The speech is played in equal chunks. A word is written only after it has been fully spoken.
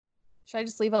Should I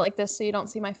just leave it like this so you don't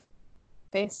see my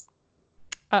face?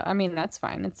 I mean, that's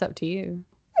fine. It's up to you.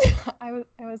 I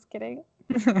was kidding.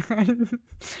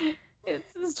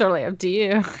 It's totally up to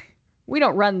you. We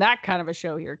don't run that kind of a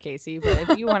show here, Casey, but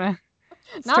if you want to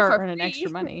start earning extra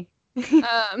money.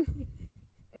 Oh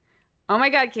my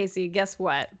God, Casey, guess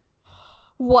what?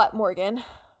 What, Morgan?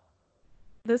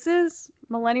 This is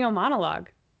Millennial Monologue.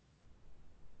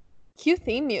 Cue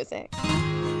theme music.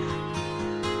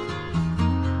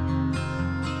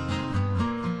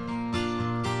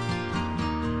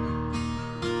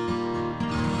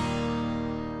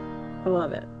 I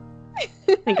love it. I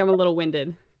think I'm a little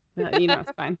winded.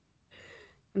 It's fine.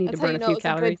 I need to burn a few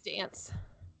calories. It's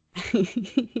a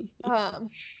good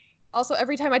dance. Also,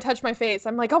 every time I touch my face,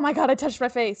 I'm like, oh my God, I touched my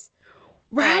face.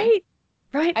 Right?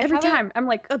 Right. Every time. I'm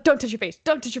like, oh, don't touch your face.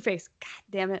 Don't touch your face. God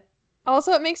damn it.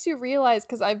 Also, it makes you realize,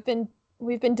 because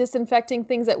we've been disinfecting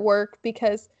things at work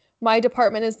because my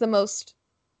department is the most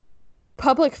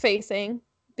public facing,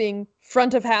 being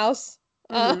front of house.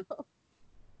 Mm-hmm.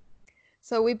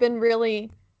 So we've been really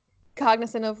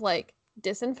cognizant of like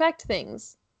disinfect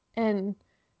things, and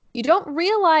you don't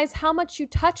realize how much you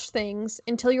touch things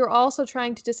until you're also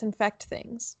trying to disinfect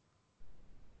things.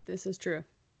 This is true.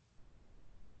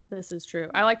 This is true.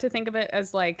 I like to think of it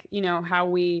as like, how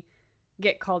we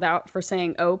get called out for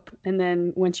saying ope, and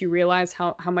then once you realize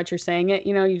how much you're saying it,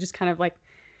 you just kind of like,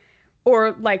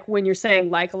 or like when you're saying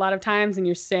like a lot of times and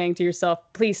you're saying to yourself,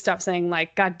 please stop saying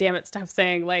like, God damn it, stop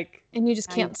saying like. And you just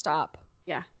can't stop.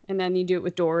 Yeah. And then you do it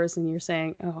with doors and you're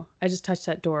saying, oh, I just touched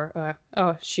that door.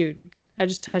 Oh, shoot. I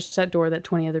just touched that door that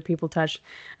 20 other people touched.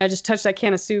 I just touched that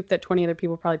can of soup that 20 other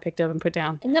people probably picked up and put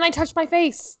down. And then I touched my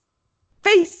face.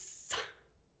 It's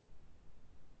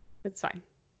fine.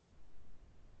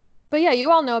 But yeah,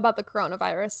 you all know about the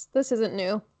coronavirus. This isn't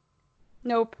new.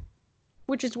 Nope.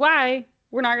 Which is why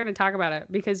we're not going to talk about it,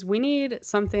 because we need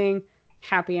something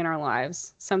happy in our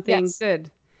lives. Something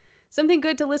good. Something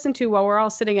good to listen to while we're all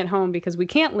sitting at home because we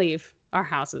can't leave our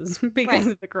houses because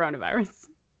of the coronavirus.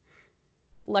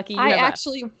 Lucky you have us.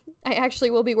 I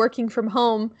actually will be working from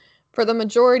home for the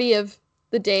majority of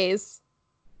the days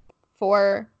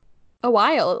for a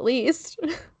while at least.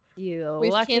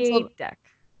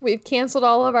 We've canceled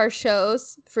all of our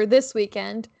shows for this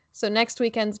weekend, so next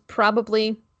weekend's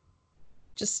probably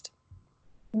just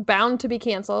bound to be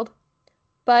canceled.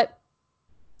 But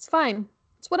it's fine.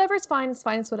 It's whatever, it's fine, it's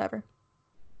fine, it's whatever.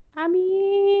 I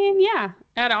mean, yeah.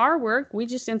 At our work, we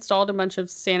just installed a bunch of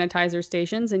sanitizer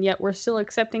stations, and yet we're still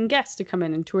accepting guests to come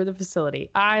in and tour the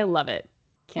facility. I love it.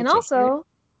 And also,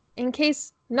 in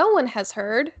case no one has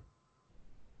heard,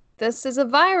 this is a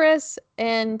virus,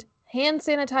 and hand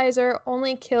sanitizer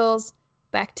only kills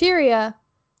bacteria.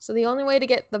 So the only way to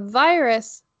get the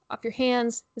virus off your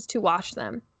hands is to wash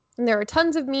them. And there are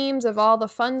tons of memes of all the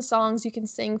fun songs you can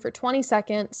sing for 20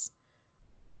 seconds.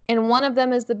 And one of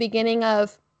them is the beginning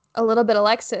of A Little Bit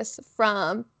Alexis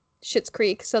from Schitt's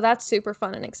Creek. So that's super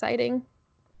fun and exciting.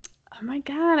 Oh my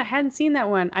God, I hadn't seen that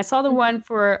one. I saw the one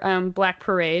for Black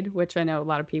Parade, which I know a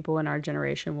lot of people in our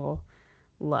generation will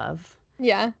love.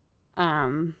 Yeah.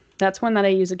 That's one that I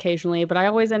use occasionally, but I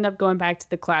always end up going back to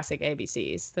the classic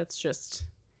ABCs. That's just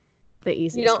the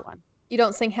easiest one. You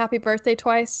don't sing Happy Birthday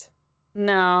twice?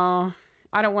 No,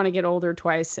 I don't want to get older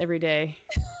twice every day,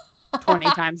 20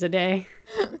 times a day.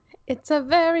 It's a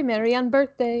very merry on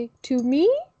birthday to me,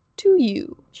 to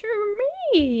you. To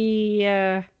me.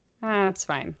 It's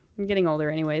fine. I'm getting older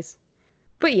anyways.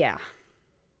 But yeah,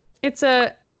 it's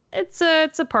a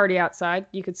party outside,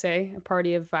 you could say. A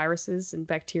party of viruses and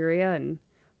bacteria and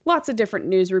lots of different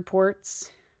news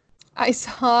reports. I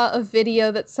saw a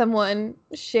video that someone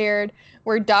shared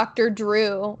where Dr.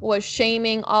 Drew was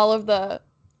shaming all of the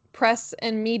press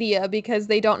and media because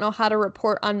they don't know how to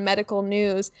report on medical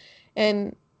news.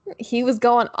 And he was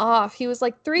going off. He was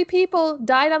like, 3 people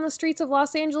died on the streets of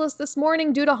Los Angeles this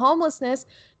morning due to homelessness.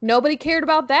 Nobody cared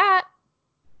about that.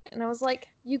 And I was like,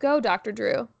 you go, Dr.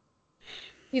 Drew.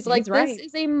 He's like, this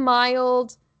is a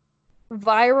mild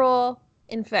viral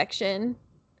infection.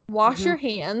 Wash your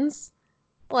hands.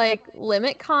 Like,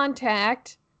 limit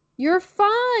contact. You're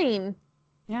fine.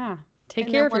 Yeah. Take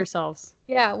care of yourselves.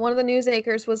 Yeah. One of the news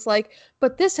anchors was like,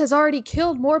 but this has already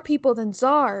killed more people than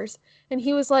SARS. And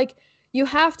he was like, you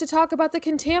have to talk about the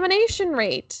contamination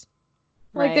rate.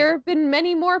 Right. Like, there have been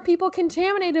many more people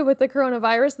contaminated with the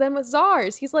coronavirus than with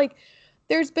SARS. He's like,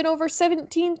 there's been over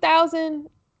 17,000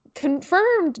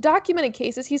 confirmed documented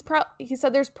cases. He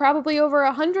said there's probably over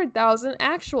 100,000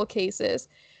 actual cases.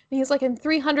 And he's like, and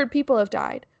 300 people have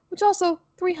died, which also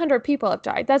 300 people have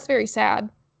died. That's very sad.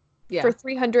 Yeah. For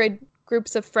 300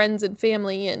 groups of friends and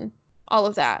family and all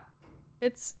of that.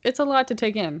 It's a lot to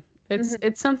take in.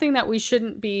 It's something that we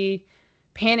shouldn't be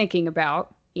panicking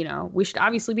about. You know, we should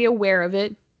obviously be aware of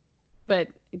it, but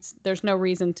there's no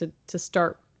reason to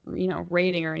start, you know,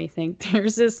 raiding or anything.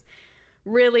 There's this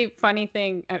really funny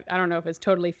thing. I don't know if it's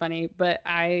totally funny, but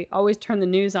I always turn the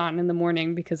news on in the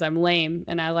morning because I'm lame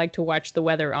and I like to watch the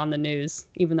weather on the news,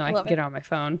 even though I can get it on my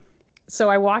phone. So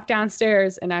I walked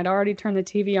downstairs and I'd already turned the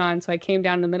TV on. So I came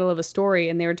down in the middle of a story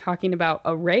and they were talking about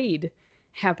a raid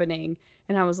happening.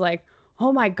 And I was like,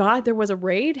 oh my God, there was a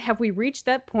raid? Have we reached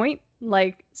that point?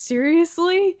 Like,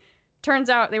 seriously? Turns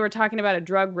out they were talking about a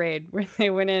drug raid where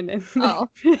they went in and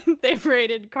they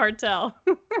raided cartel.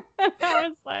 I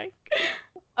was like,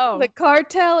 oh. The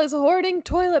cartel is hoarding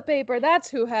toilet paper. That's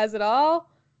who has it all.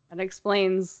 That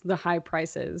explains the high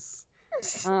prices.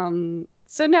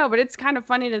 So no, but it's kind of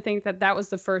funny to think that was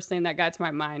the first thing that got to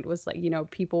my mind was like, you know,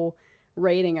 people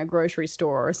raiding a grocery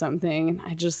store or something.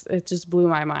 It just blew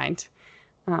my mind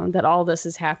that all this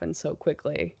has happened so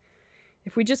quickly.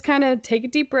 If we just kind of take a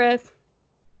deep breath,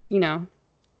 you know,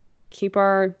 keep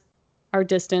our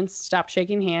distance, stop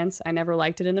shaking hands. I never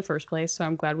liked it in the first place, so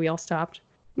I'm glad we all stopped.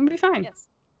 We'll be fine. Yes.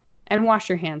 And wash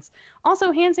your hands.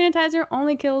 Also, hand sanitizer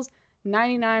only kills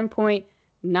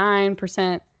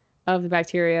 99.9% of the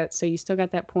bacteria, so you still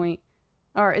got that point.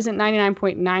 Or is it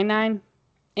 99.99?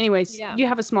 Anyways, you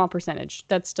have a small percentage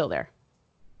that's still there.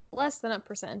 Less than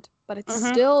 1%, but it's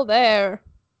still there.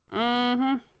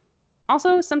 Mm-hmm.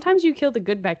 Also, sometimes you kill the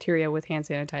good bacteria with hand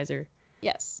sanitizer.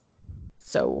 Yes.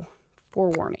 So,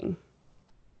 forewarning.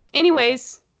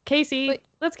 Anyways, Casey,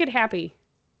 let's get happy.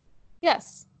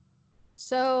 Yes.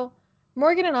 So,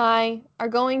 Morgan and I are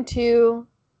going to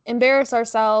embarrass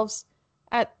ourselves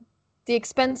at the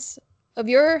expense of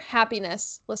your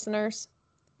happiness, listeners.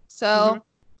 So,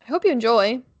 I hope you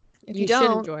enjoy. If you don't,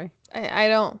 should enjoy. I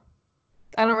don't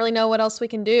really know what else we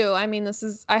can do. I mean,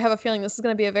 I have a feeling this is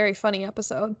going to be a very funny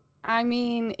episode. I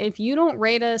mean, if you don't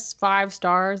rate us 5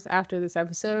 stars after this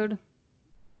episode,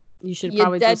 you're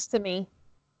probably dead to me.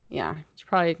 Yeah, you should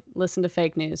probably listen to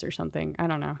fake news or something. I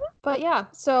don't know. But yeah,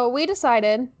 so we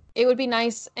decided it would be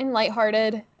nice and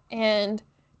lighthearted and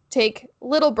take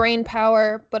little brain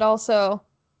power, but also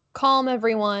calm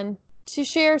everyone to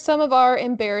share some of our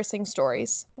embarrassing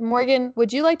stories. Morgan,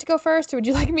 would you like to go first or would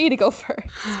you like me to go first?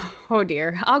 Oh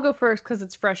dear. I'll go first because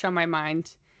it's fresh on my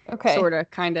mind. Okay. Sort of,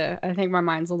 kind of. I think my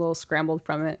mind's a little scrambled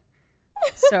from it.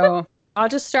 So I'll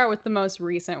just start with the most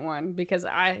recent one because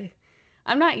I'm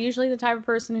not usually the type of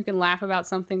person who can laugh about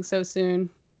something so soon.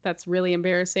 That's really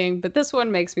embarrassing. But this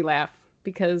one makes me laugh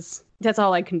because that's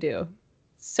all I can do.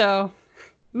 So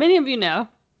many of you know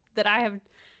that I have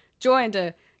joined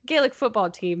a Gaelic football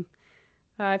team.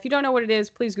 If you don't know what it is,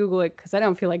 please Google it because I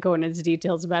don't feel like going into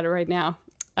details about it right now.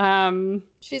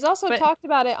 She's also talked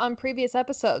about it on previous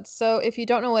episodes. So if you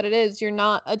don't know what it is, you're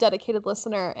not a dedicated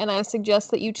listener. And I suggest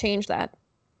that you change that.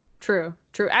 True.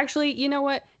 Actually, you know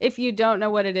what? If you don't know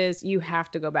what it is, you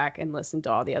have to go back and listen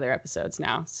to all the other episodes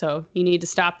now. So you need to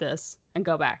stop this and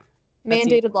go back. That's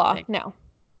mandated law now.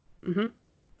 Mm-hmm.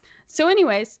 So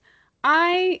anyways,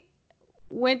 I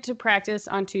went to practice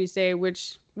on Tuesday,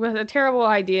 which was a terrible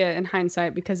idea in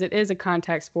hindsight because it is a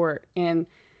contact sport. And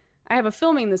I have a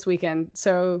filming this weekend.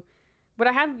 So, but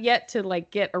I have yet to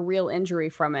get a real injury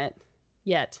from it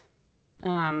yet.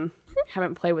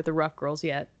 Haven't played with the rough girls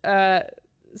yet.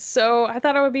 So I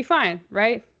thought I would be fine,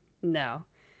 right? No.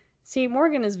 See,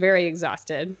 Morgan is very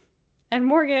exhausted. And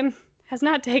Morgan has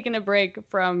not taken a break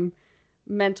from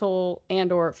mental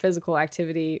and or physical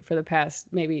activity for the past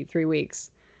maybe 3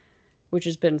 weeks, which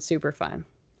has been super fun.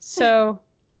 So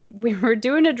we were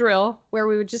doing a drill where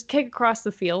we would just kick across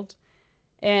the field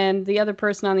and the other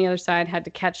person on the other side had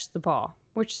to catch the ball,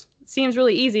 which seems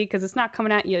really easy because it's not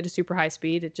coming at you at a super high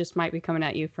speed. It just might be coming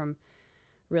at you from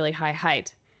really high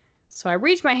height. So I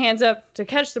reach my hands up to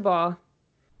catch the ball.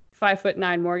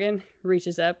 5'9" Morgan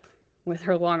reaches up with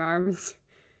her long arms,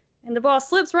 and the ball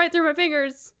slips right through my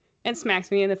fingers and smacks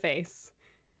me in the face.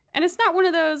 And it's not one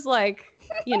of those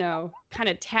kind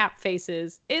of tap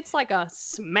faces. It's like a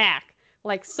smack,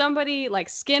 like somebody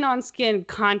skin on skin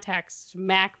contact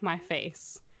smack my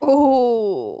face.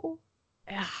 Oh,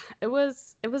 yeah, it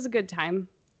was a good time.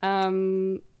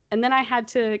 And then I had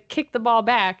to kick the ball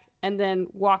back and then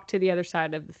walk to the other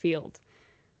side of the field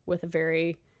with a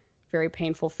very, very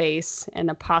painful face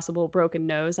and a possible broken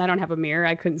nose. I don't have a mirror.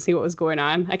 I couldn't see what was going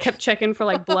on. I kept checking for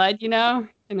blood,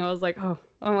 and I was like, oh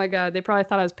my God, they probably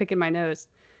thought I was picking my nose.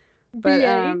 But,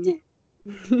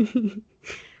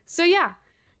 so yeah.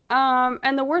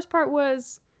 And the worst part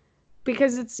was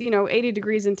because it's, 80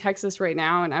 degrees in Texas right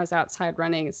now and I was outside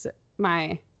running,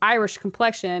 my Irish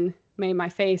complexion made my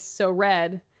face so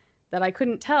red that I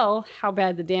couldn't tell how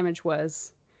bad the damage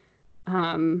was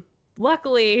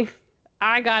Luckily,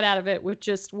 I got out of it with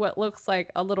just what looks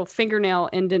like a little fingernail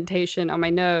indentation on my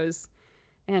nose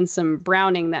and some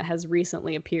browning that has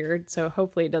recently appeared. So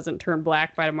hopefully it doesn't turn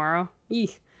black by tomorrow.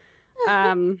 Eek.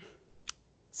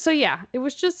 So yeah, it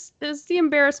was the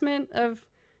embarrassment of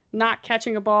not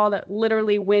catching a ball that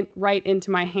literally went right into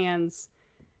my hands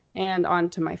and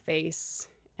onto my face,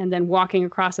 and then walking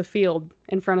across a field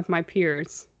in front of my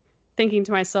peers, thinking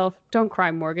to myself, don't cry,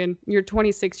 Morgan. You're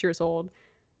 26 years old.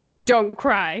 Don't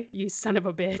cry, you son of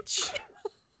a bitch.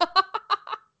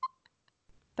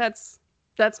 That's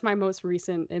my most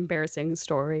recent embarrassing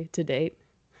story to date.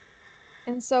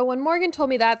 And so when Morgan told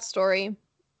me that story,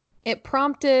 it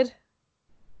prompted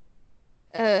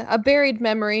a buried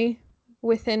memory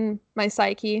within my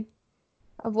psyche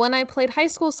of when I played high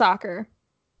school soccer.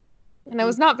 And I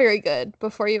was not very good,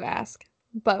 before you ask,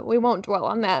 but we won't dwell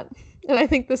on that. And I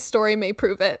think this story may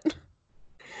prove it.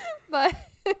 But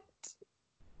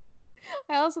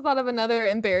I also thought of another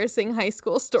embarrassing high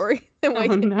school story that I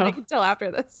can tell after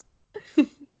this.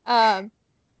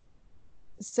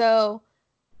 So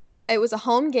it was a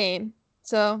home game.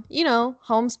 So, you know,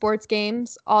 home sports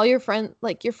games, all your friends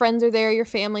are there, your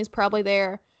family's probably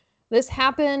there. This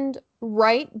happened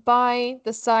right by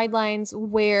the sidelines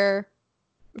where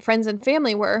friends and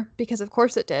family were, because of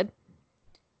course it did.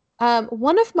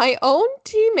 One of my own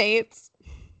teammates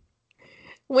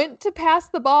went to pass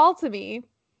the ball to me,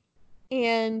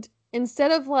 and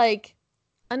instead of like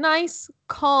a nice,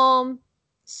 calm,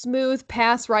 smooth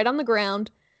pass right on the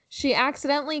ground, she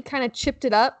accidentally kind of chipped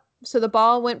it up, so the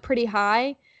ball went pretty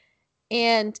high,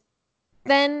 and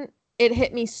then it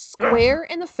hit me square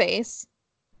in the face,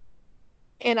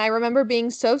 and I remember being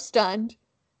so stunned.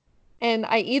 And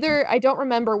I don't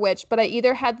remember which, but I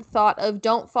either had the thought of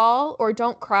don't fall or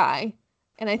don't cry.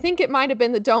 And I think it might have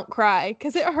been the don't cry,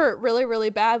 because it hurt really,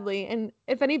 really badly. And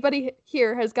if anybody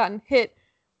here has gotten hit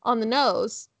on the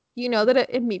nose, you know that it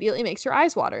immediately makes your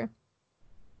eyes water.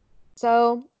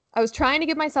 So I was trying to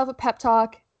give myself a pep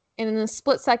talk, and in a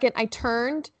split second, I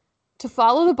turned to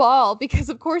follow the ball, because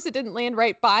of course it didn't land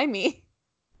right by me.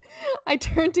 I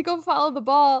turned to go follow the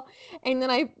ball, and then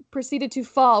I proceeded to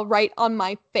fall right on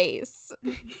my face.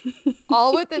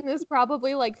 All within this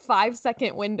probably like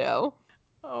 5-second window.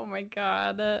 Oh my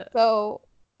God. So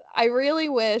I really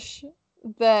wish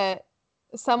that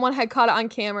someone had caught it on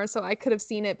camera so I could have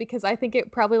seen it, because I think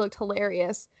it probably looked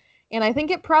hilarious. And I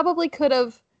think it probably could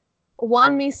have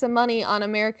won me some money on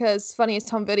America's Funniest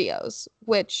Home Videos,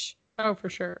 which... Oh, for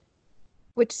sure.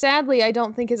 Which sadly I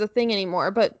don't think is a thing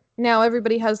anymore, but now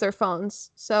everybody has their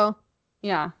phones, so...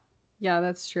 Yeah,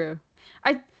 that's true.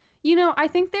 I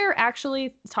think they're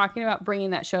actually talking about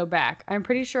bringing that show back. I'm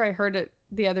pretty sure I heard it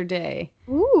the other day.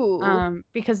 Ooh.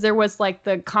 Because there was like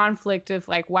the conflict of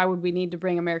like, why would we need to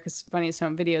bring America's Funniest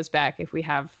Home Videos back if we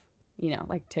have,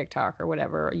 like TikTok or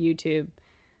whatever, or YouTube,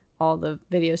 all the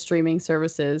video streaming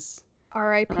services.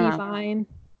 R.I.P. Vine.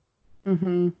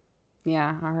 Mm-hmm.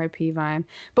 Yeah, R.I.P. Vine.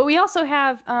 But we also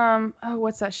have,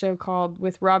 what's that show called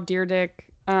with Rob Dyrdek?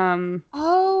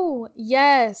 Oh,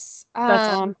 yes.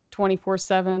 That's on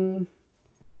 24/7.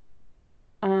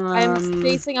 I'm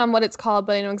spacing on what it's called,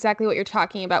 but I know exactly what you're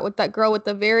talking about, with that girl with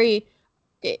the very,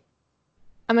 I'm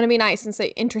going to be nice and say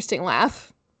interesting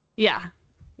laugh. Yeah.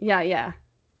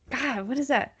 God, what is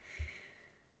that?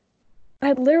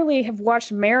 I literally have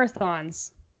watched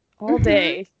marathons all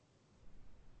day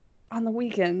on the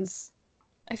weekends.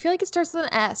 I feel like it starts with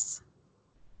an S.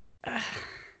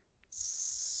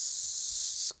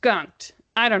 Skunked.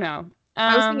 I don't know.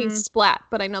 I was thinking splat,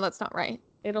 but I know that's not right.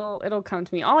 It'll come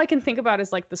to me. All I can think about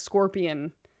is like the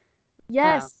scorpion.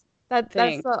 Yes, that's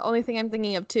the only thing I'm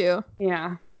thinking of too.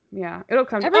 Yeah. It'll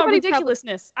come. Everybody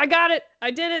ridiculousness. I got it.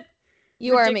 I did it.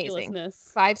 You are amazing.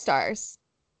 5 stars.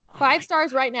 5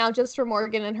 stars right now, just for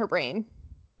Morgan and her brain.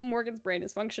 Morgan's brain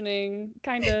is functioning,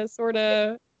 kinda,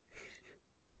 sorta.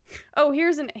 Oh,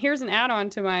 here's an add-on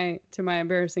to my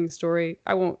embarrassing story.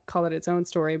 I won't call it its own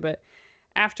story, but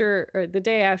the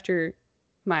day after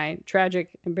my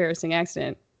tragic, embarrassing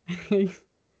accident,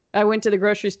 I went to the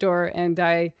grocery store and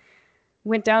I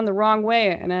went down the wrong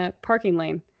way in a parking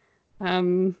lane,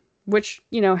 which,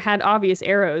 had obvious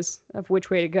arrows of which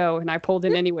way to go, and I pulled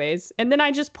in anyways. And then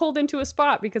I just pulled into a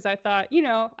spot because I thought,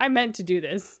 I meant to do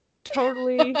this.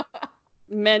 Totally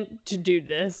meant to do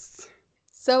this.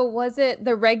 So was it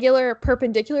the regular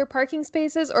perpendicular parking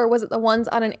spaces, or was it the ones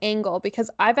on an angle? Because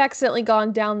I've accidentally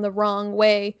gone down the wrong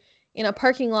way in a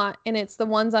parking lot, and it's the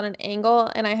ones on an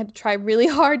angle, and I had to try really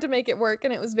hard to make it work,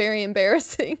 and it was very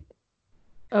embarrassing.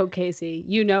 Oh, Casey,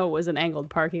 it was an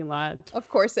angled parking lot. Of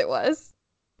course it was.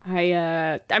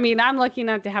 I mean, I'm lucky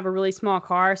enough to have a really small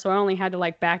car, so I only had to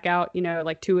like back out,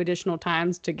 like 2 additional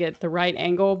times to get the right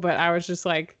angle. But I was just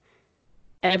like,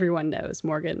 everyone knows,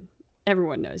 Morgan.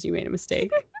 Everyone knows you made a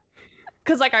mistake.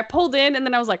 Cause like I pulled in and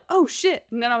then I was like, oh shit.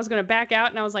 And then I was gonna back out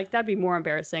and I was like, that'd be more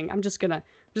embarrassing. I'm just gonna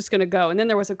go. And then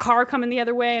there was a car coming the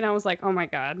other way and I was like, oh my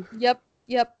God. Yep.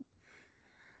 It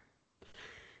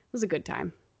was a good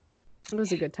time. It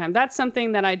was a good time. That's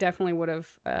something that I definitely would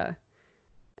have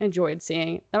enjoyed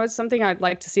seeing. That was something I'd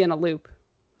like to see in a loop,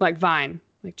 like Vine,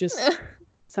 like just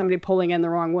somebody pulling in the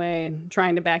wrong way and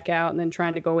trying to back out and then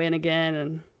trying to go in again,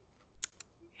 and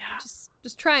yeah,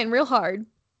 Just trying real hard.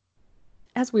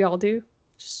 as we all do.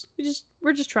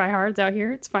 We're just tryhards out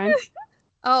here. It's fine.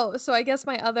 Oh, so I guess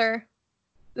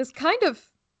this kind of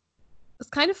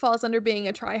falls under being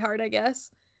a tryhard, I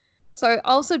guess. So I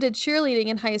also did cheerleading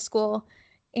in high school,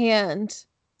 and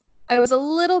I was a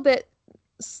little bit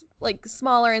like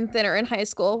smaller and thinner in high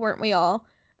school, weren't we all?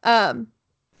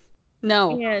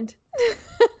 No, And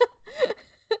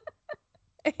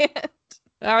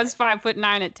I was 5'9"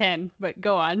 at 10, but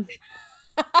go on.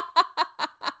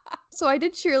 so I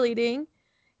did cheerleading,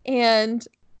 and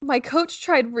my coach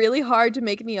tried really hard to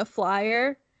make me a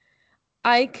flyer.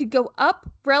 I could go up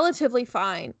relatively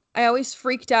fine. I always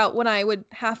freaked out when I would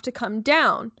have to come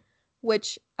down,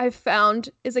 which I've found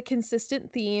is a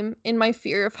consistent theme in my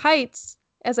fear of heights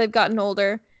as I've gotten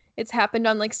older. It's happened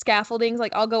on like scaffoldings,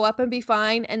 like I'll go up and be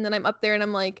fine, and then I'm up there and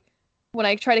I'm like, when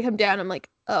I try to come down, I'm like,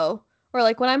 oh. Or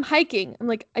like when I'm hiking, I'm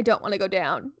like, I don't want to go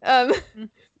down.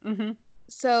 Mm-hmm.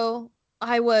 So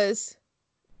I was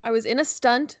in a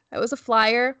stunt. I was a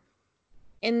flyer,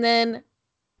 and then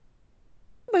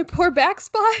my poor back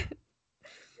spot.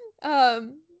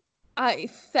 I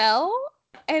fell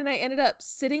and I ended up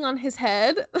sitting on his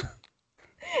head.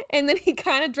 And then he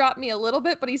kind of dropped me a little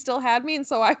bit, but he still had me, and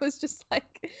so I was just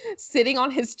like sitting on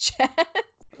his chest.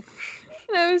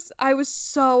 And I was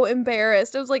so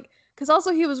embarrassed. I was like, because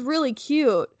also he was really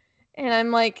cute, and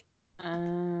I'm like,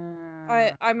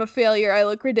 I'm a failure. I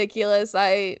look ridiculous.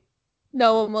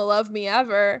 No one will love me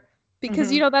ever, because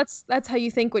that's how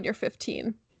you think when you're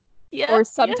 15, or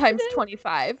sometimes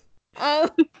 25.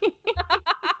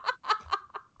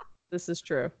 This is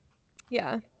true.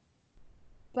 Yeah,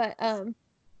 but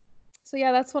so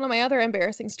yeah, that's one of my other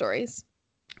embarrassing stories.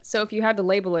 So if you had to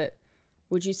label it,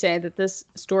 would you say that this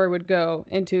story would go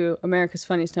into America's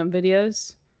Funniest Home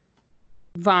Videos,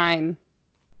 Vine,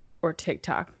 or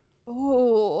TikTok?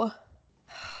 Oh,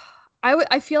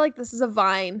 I feel like this is a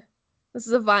Vine. This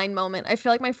is a Vine moment. I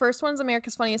feel like my first one's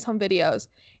America's Funniest Home Videos,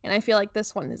 and I feel like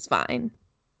this one is Vine.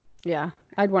 Yeah,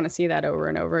 I'd want to see that over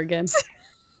and over again.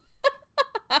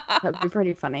 That'd be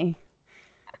pretty funny.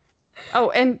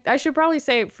 Oh, and I should probably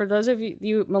say, for those of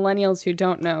you millennials who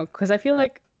don't know, because I feel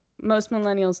like most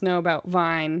millennials know about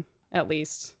Vine, at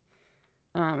least.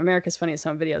 America's Funniest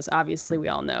Home Videos, obviously we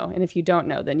all know. And if you don't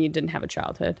know, then you didn't have a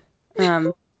childhood.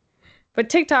 But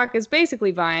TikTok is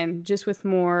basically Vine, just with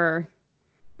more,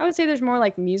 I would say there's more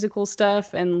like musical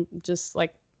stuff and just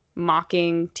like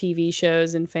mocking TV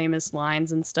shows and famous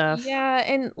lines and stuff. Yeah,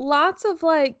 and lots of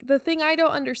like, the thing I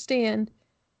don't understand,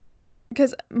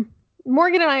 because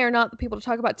Morgan and I are not the people to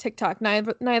talk about TikTok.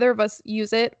 Neither of us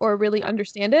use it or really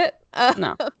understand it.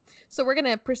 No. So we're going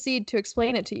to proceed to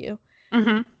explain it to you.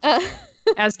 Mm-hmm.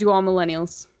 As do all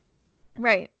millennials.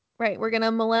 Right. We're going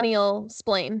to millennial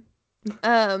splain.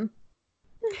 Hashtag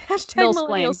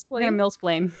millennial splain. We're going to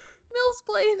millsplain.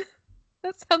 Millsplain.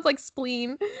 That sounds like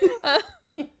spleen.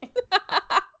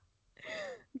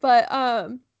 But I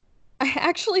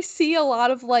actually see a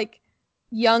lot of like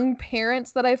young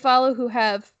parents that I follow who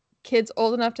have kids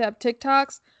old enough to have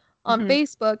TikToks on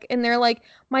Facebook, and they're like,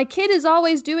 my kid is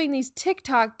always doing these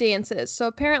TikTok dances. So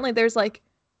apparently there's like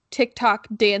TikTok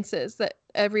dances that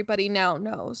everybody now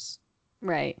knows.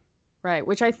 Right.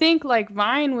 Which I think like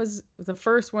Vine was the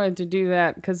first one to do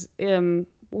that, because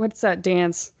what's that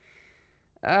dance?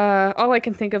 All I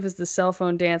can think of is the cell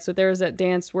phone dance. So there was that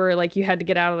dance where like you had to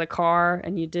get out of the car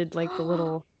and you did like the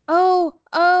little. Oh,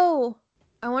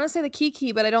 I want to say the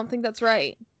Kiki, but I don't think that's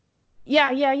right.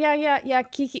 Yeah.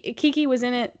 Kiki was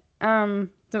in it.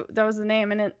 That was the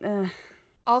name, and it.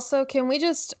 Also,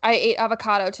 I ate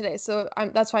avocado today, so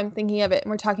that's why I'm thinking of it.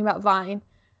 And we're talking about Vine.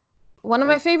 One of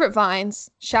my favorite Vines,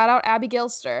 shout out Abby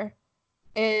Gilster,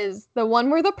 is the one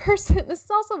where the person, this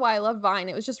is also why I love Vine.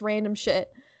 It was just random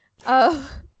shit. The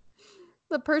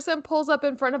person pulls up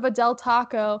in front of a Del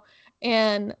Taco,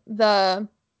 and the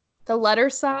letter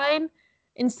sign,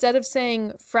 instead of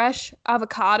saying fresh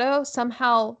avocado,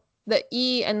 somehow the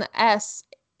E and the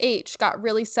SH got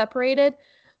really separated.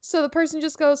 So the person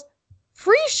just goes,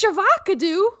 free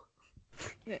shavakadu.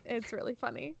 It's really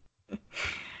funny.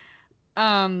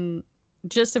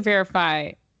 Just to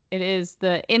verify, it is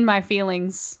the In My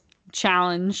Feelings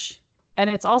challenge, and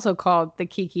it's also called the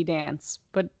Kiki Dance.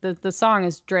 But the song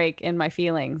is Drake In My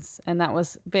Feelings, and that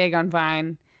was big on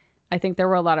Vine. I think there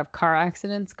were a lot of car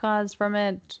accidents caused from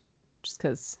it, just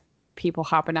because people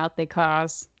hopping out they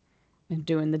cause and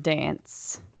doing the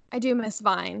dance. I do miss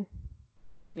Vine.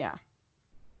 Yeah.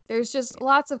 There's just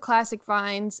lots of classic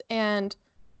Vines, and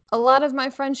a lot of my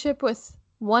friendship with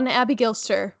one Abby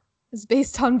Gilster is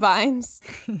based on Vines.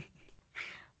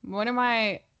 One of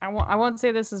my, I won't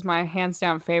say this is my hands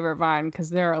down favorite Vine because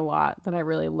there are a lot that I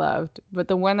really loved, but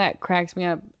the one that cracks me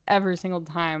up every single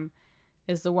time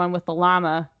is the one with the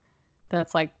llama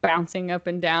that's like bouncing up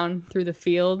and down through the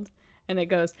field, and it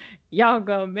goes, "Y'all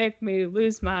gonna make me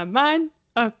lose my mind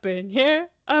up in here,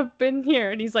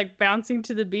 and he's like bouncing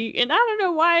to the beat, and I don't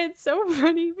know why it's so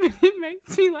funny, but it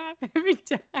makes me laugh every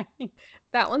time.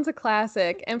 That one's a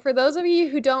classic. And for those of you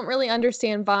who don't really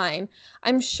understand Vine,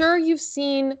 I'm sure you've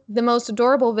seen the most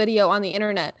adorable video on the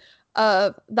internet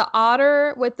of the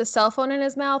otter with the cell phone in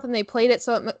his mouth, and they played it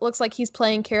so it looks like he's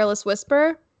playing Careless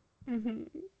Whisper. Mm-hmm.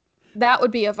 That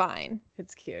would be a Vine.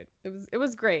 It's cute. It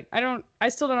was great. I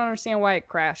still don't understand why it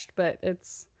crashed, but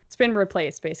it's been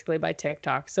replaced basically by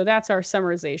TikTok. So that's our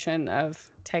summarization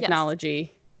of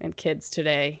technology and kids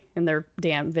today and their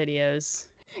damn videos.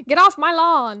 Get off my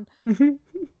lawn.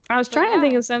 I was trying to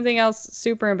think of something else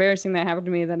super embarrassing that happened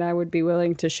to me that I would be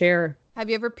willing to share. Have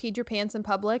you ever peed your pants in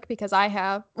public? Because I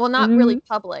have. Well, not really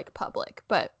public,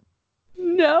 but.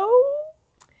 No.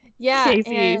 Yeah.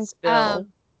 Casey, and spill.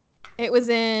 I was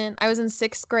in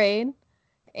 6th grade,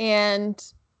 and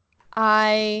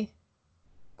I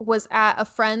was at a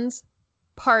friend's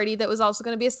party that was also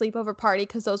going to be a sleepover party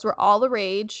because those were all the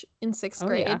rage in 6th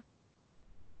grade. Yeah.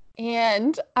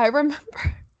 And I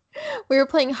remember we were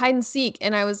playing hide and seek,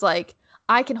 and I was like,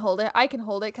 I can hold it,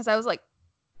 because I was like,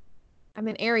 I'm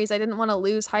in Aries. I didn't want to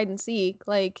lose hide and seek.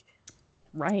 Like,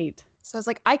 right. So I was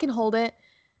like, I can hold it.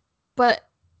 But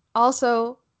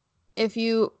also, if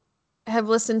you have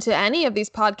listened to any of these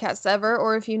podcasts ever,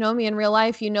 or if you know me in real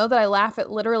life, you know that I laugh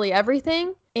at literally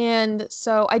everything. And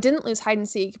so I didn't lose hide and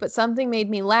seek, but something made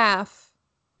me laugh.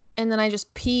 And then I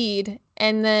just peed.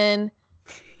 And then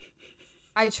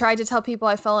I tried to tell people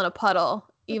I fell in a puddle,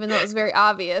 even though it was very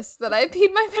obvious that I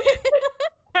peed my pants.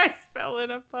 I fell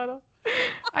in a puddle.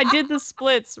 I did the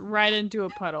splits right into a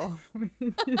puddle.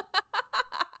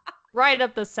 Right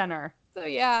up the center. So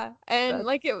yeah, and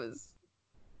it was,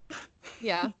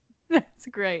 yeah. That's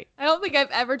great. I don't think I've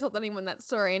ever told anyone that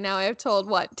story. Now I've told,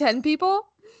 10 people?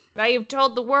 Now you've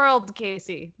told the world,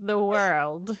 Casey. The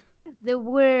world. The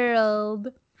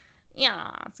world.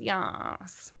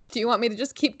 Yes. Do you want me to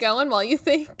just keep going while you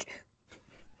think?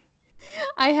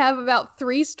 I have about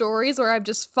 3 stories where I've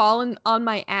just fallen on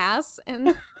my ass,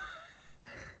 and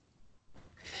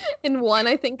in one,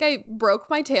 I think I broke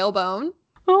my tailbone.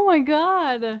 Oh my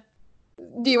god.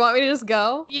 Do you want me to just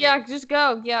go? Yeah, just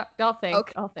go. Yeah, I'll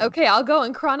think. Okay, I'll go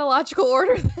in chronological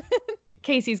order then.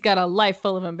 Casey's got a life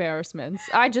full of embarrassments.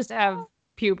 I just have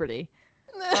puberty.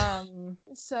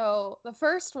 So the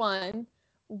first one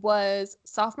was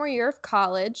sophomore year of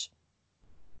college.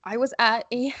 I was at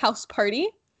a house party,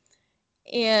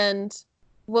 and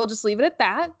we'll just leave it at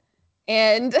that.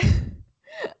 And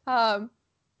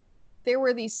there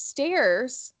were these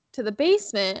stairs to the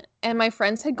basement, and my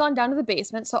friends had gone down to the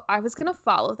basement, so I was gonna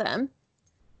follow them.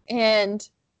 And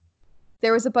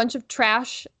there was a bunch of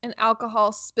trash and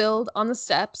alcohol spilled on the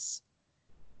steps,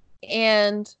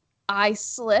 and I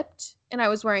slipped, and I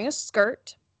was wearing a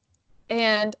skirt,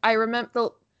 and I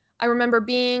remember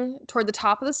being toward the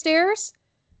top of the stairs,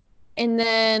 and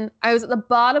then I was at the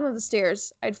bottom of the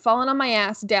stairs. I'd fallen on my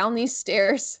ass down these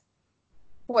stairs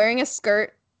wearing a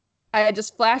skirt. I had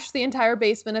just flashed the entire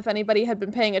basement if anybody had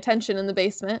been paying attention in the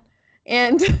basement.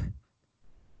 And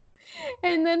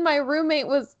then my roommate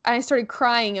I started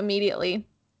crying immediately.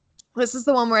 This is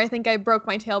the one where I think I broke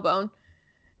my tailbone.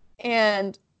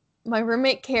 And my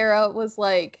roommate Kara was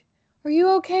like, "Are you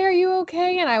okay? Are you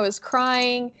okay?" And I was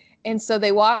crying. And so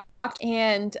they walked,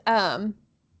 and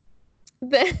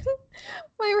then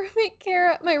my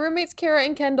roommates Kara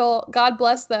and Kendall, God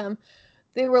bless them,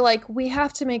 they were like, "We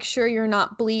have to make sure you're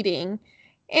not bleeding."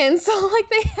 And so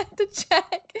they had to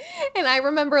check. And I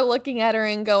remember looking at her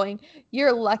and going,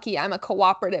 "You're lucky I'm a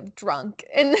cooperative drunk."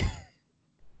 And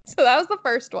so that was the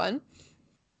first one.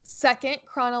 Second,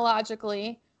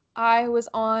 chronologically, I was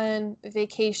on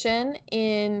vacation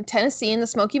in Tennessee in the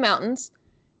Smoky Mountains,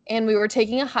 and we were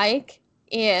taking a hike,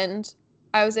 and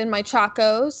I was in my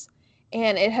Chacos,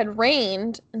 and it had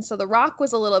rained, and so the rock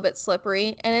was a little bit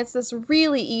slippery, and it's this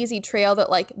really easy trail that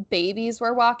like babies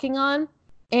were walking on.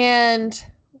 And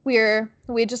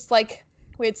we just like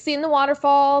we had seen the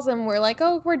waterfalls, and we're like,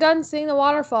 oh, we're done seeing the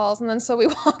waterfalls. And then so we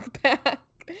walk back.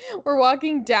 We're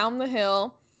walking down the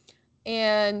hill,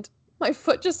 and my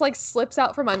foot just like slips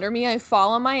out from under me. I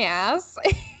fall on my ass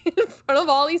in front of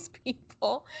all these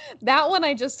people. That one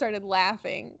I just started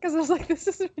laughing because I was like, this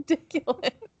is ridiculous.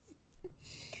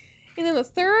 And then the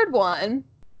third one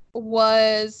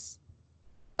was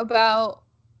about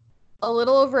a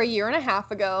little over a year and a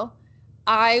half ago.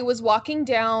 I was walking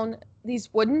down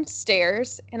these wooden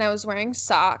stairs, and I was wearing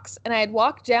socks, and I had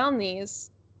walked down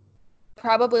these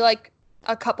probably like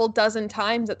a couple dozen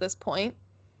times at this point.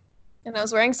 And I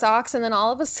was wearing socks, and then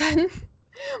all of a sudden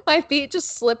my feet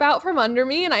just slip out from under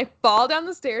me, and I fall down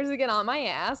the stairs again on my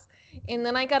ass. And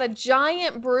then I got a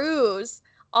giant bruise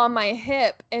on my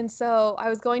hip. And so I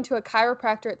was going to a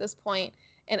chiropractor at this point,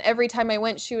 and every time I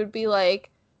went, she would be like,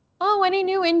 oh, any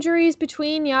new injuries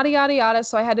between yada yada yada.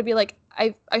 So I had to be like,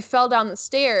 I fell down the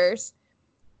stairs,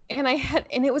 and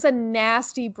it was a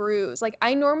nasty bruise. Like,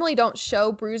 I normally don't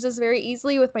show bruises very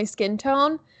easily with my skin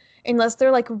tone unless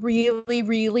they're like really,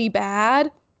 really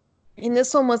bad. And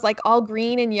this one was like all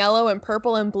green and yellow and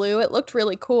purple and blue. It looked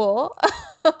really cool.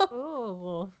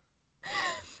 Oh.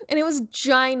 And it was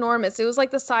ginormous. It was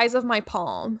like the size of my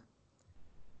palm.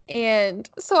 And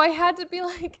so I had to be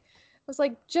like, I was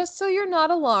like, just so you're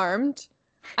not alarmed,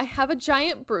 I have a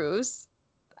giant bruise.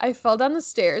 I fell down the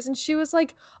stairs. And she was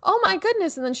like, oh my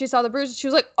goodness. And then she saw the bruise, and she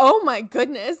was like, oh my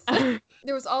goodness.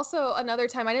 There was also another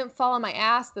time, I didn't fall on my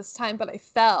ass this time, but I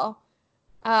fell.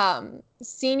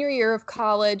 Senior year of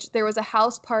college, there was a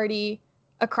house party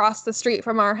across the street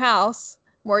from our house.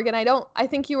 Morgan, I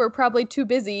think you were probably too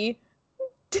busy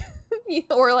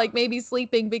or like maybe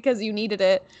sleeping because you needed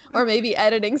it, or maybe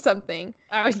editing something.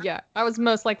 Yeah, I was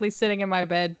most likely sitting in my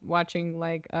bed watching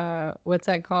like what's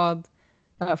that called?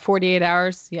 48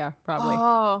 Hours. Yeah, probably.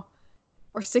 Oh,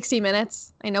 or 60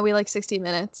 Minutes. I know we like 60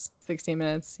 Minutes. 60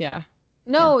 Minutes. Yeah.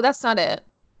 No, Yeah. That's not it.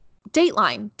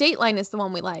 Dateline. Dateline is the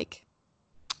one we like.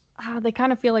 They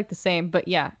kind of feel like the same, but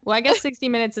yeah. Well, I guess 60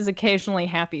 Minutes is occasionally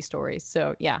happy stories.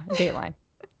 So yeah, Dateline.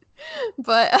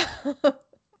 But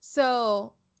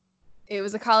so it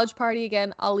was a college party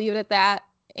again. I'll leave it at that.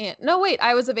 And no, wait,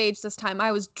 I was of age this time.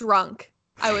 I was drunk.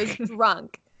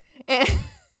 And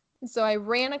so I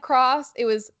ran across, it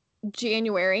was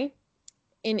January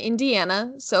in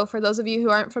Indiana. So for those of you who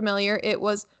aren't familiar, it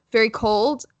was very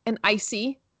cold and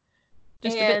icy.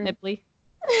 Just a bit nipply.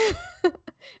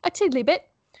 A tiddly bit.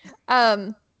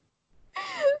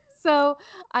 So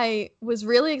I was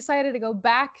really excited to go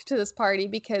back to this party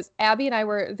because Abby and I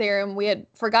were there, and we had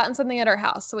forgotten something at our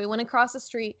house. So we went across the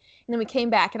street, and then we came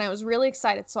back, and I was really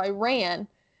excited. So I ran,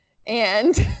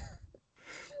 and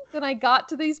then I got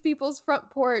to these people's front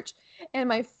porch, and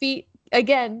my feet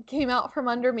again came out from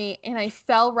under me, and I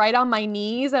fell right on my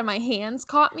knees, and my hands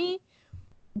caught me.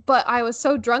 But I was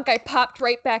so drunk, I popped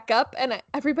right back up, and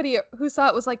everybody who saw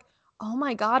it was like, oh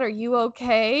my God, are you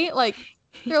okay? Like,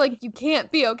 they're like, you can't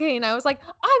be okay. And I was like,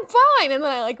 I'm fine. And then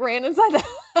I like ran inside the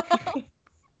house.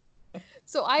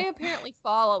 So I apparently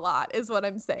fall a lot is what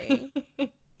I'm saying.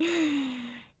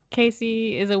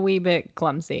 Casey is a wee bit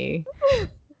clumsy.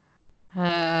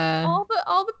 All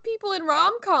the people in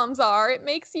rom-coms are. It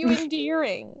makes you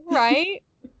endearing, right?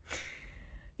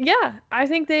 Yeah, I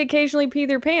think they occasionally pee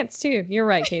their pants too. You're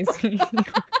right, Casey.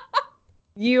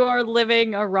 You are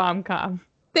living a rom-com.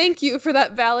 Thank you for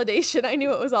that validation. I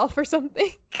knew it was all for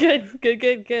something. Good.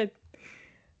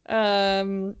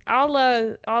 I'll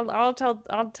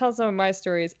tell some of my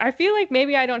stories. I feel like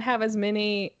maybe I don't have as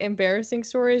many embarrassing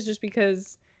stories just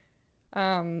because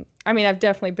I mean, I've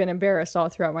definitely been embarrassed all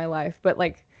throughout my life, but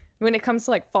like when it comes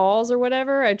to like falls or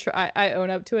whatever, I own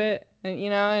up to it, and you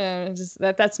know, and just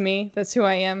that's me. That's who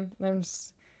I am. I'm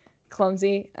just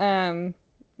clumsy.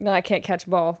 No, I can't catch a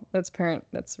ball. That's apparent.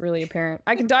 That's really apparent.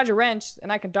 I can dodge a wrench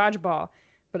and I can dodge a ball,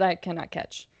 but I cannot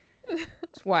catch.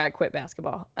 That's why I quit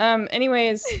basketball.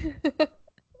 Anyways,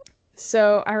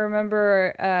 so I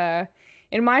remember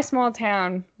in my small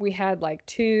town, we had like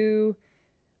two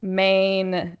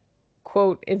main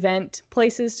quote event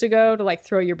places to go to like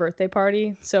throw your birthday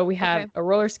party. So we had a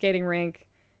roller skating rink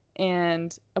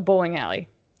and a bowling alley.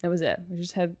 That was it. We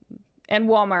just had, and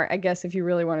Walmart, I guess, if you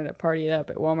really wanted to party it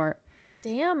up at Walmart.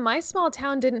 Damn, my small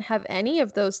town didn't have any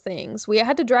of those things. We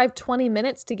had to drive 20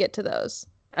 minutes to get to those.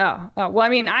 Oh, well, I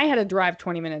mean, I had to drive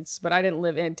 20 minutes, but I didn't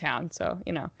live in town, so,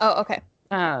 you know. Oh, okay.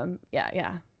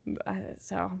 Yeah.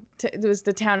 So it was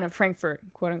the town of Frankfurt,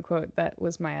 quote unquote. That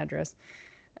was my address.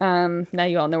 Now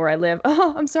you all know where I live.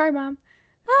 Oh, I'm sorry, Mom.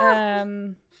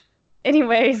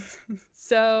 Anyways,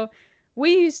 so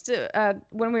we used to,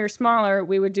 when we were smaller,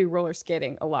 we would do roller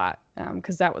skating a lot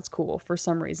because that was cool for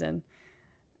some reason.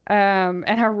 And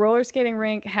our roller skating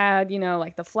rink had,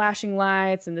 like the flashing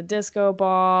lights and the disco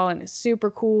ball, and it's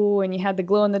super cool. And you had the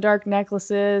glow in the dark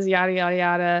necklaces, yada, yada,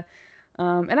 yada.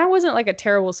 And I wasn't like a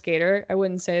terrible skater. I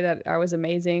wouldn't say that I was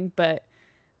amazing, but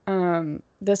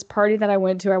this party that I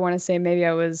went to, I want to say maybe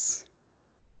I was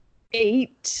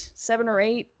 7 or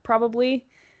 8, probably.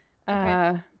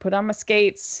 Okay. Put on my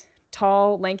skates,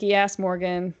 tall, lanky ass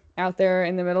Morgan out there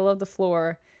in the middle of the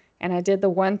floor. And I did the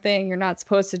one thing you're not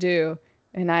supposed to do.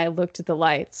 And I looked at the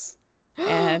lights,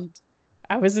 and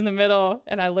I was in the middle,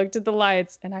 and I looked at the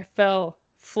lights, and I fell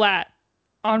flat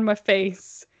on my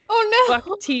face. Oh no!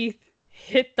 Buck teeth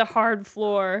hit the hard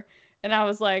floor, and I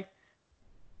was like,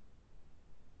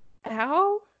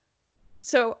 ow.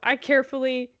 So I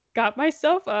carefully got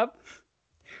myself up,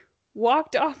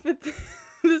 walked off the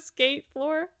skate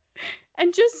floor,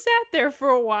 and just sat there for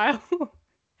a while.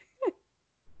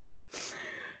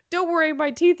 Don't worry,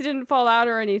 my teeth didn't fall out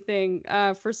or anything.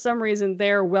 For some reason,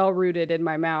 they're well rooted in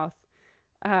my mouth.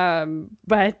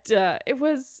 But it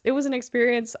was an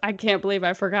experience I can't believe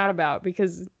I forgot about,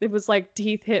 because it was like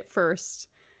teeth hit first.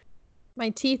 My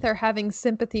teeth are having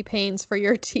sympathy pains for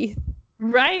your teeth.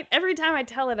 Right? Every time I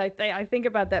tell it, I think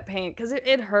about that pain, because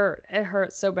it hurt. It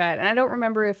hurt so bad, and I don't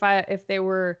remember if they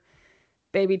were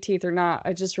baby teeth or not.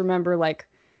 I just remember like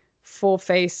full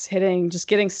face hitting, just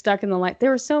getting stuck in the light. They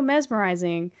were so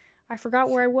mesmerizing. I forgot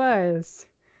where I was.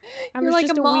 I was like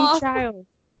just a a wee moth. child.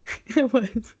 It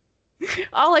was.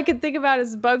 All I could think about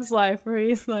is Bug's Life, where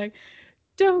he's like,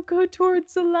 "Don't go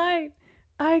towards the light.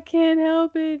 I can't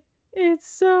help it. It's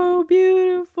so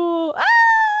beautiful." Ah!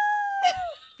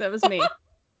 That was me.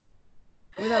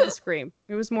 Without the scream.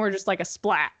 It was more just like a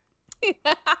splat.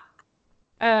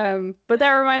 But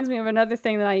that reminds me of another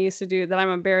thing that I used to do that I'm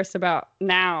embarrassed about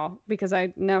now, because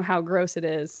I know how gross it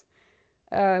is.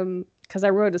 Because I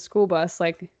rode a school bus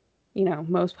like,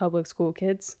 most public school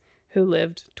kids who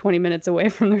lived 20 minutes away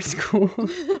from their school.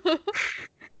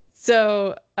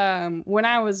 So when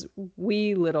I was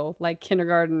wee little, like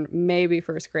kindergarten, maybe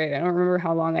first grade, I don't remember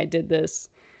how long I did this.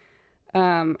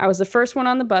 I was the first one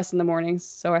on the bus in the mornings,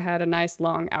 so I had a nice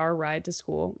long hour ride to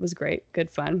school. It was great, good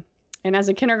fun. And as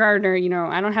a kindergartner,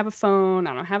 I don't have a phone.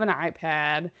 I don't have an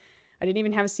iPad. I didn't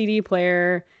even have a CD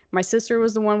player. My sister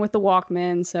was the one with the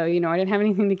Walkman, so, I didn't have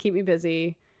anything to keep me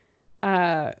busy.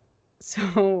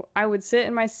 So I would sit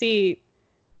in my seat,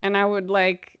 and I would,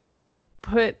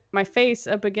 put my face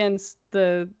up against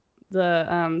the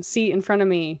seat in front of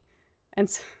me. And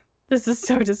this is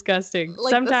so disgusting.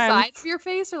 Like Sometimes, the sides of your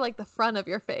face or like the front of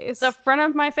your face? the front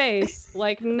of my face,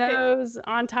 like nose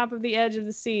on top of the edge of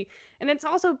the seat. And it's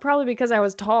also probably because I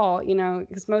was tall,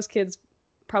 because most kids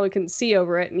probably couldn't see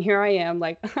over it. And here I am,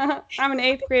 like, I'm an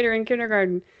 8th grader in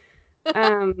kindergarten.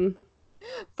 5'9"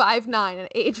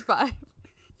 at age 5.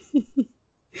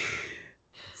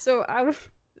 So I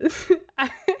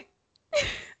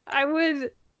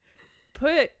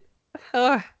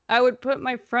would put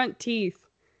my front teeth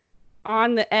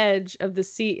on the edge of the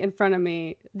seat in front of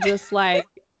me, just like,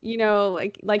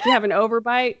 like you have an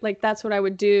overbite, like that's what I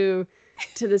would do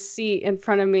to the seat in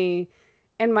front of me.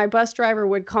 And my bus driver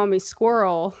would call me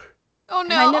Squirrel. Oh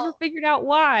And I no. never figured out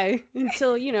why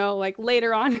until, like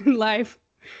later on in life,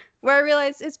 where I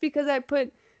realized it's because I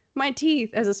put my teeth,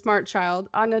 as a smart child,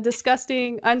 on a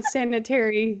disgusting,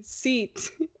 unsanitary seat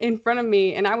in front of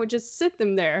me, and I would just sit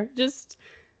them there, just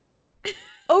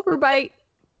overbite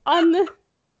on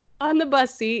the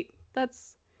bus seat.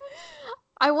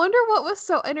 I wonder what was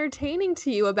so entertaining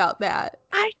to you about that.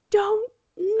 I don't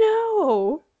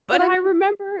know, but But I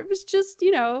remember it was just,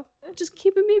 just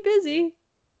keeping me busy.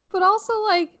 But also,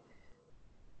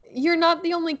 you're not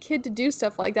the only kid to do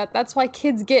stuff like that. That's why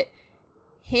kids get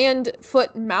hand,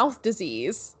 foot, and mouth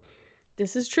disease.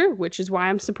 This is true, which is why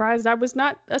I'm surprised I was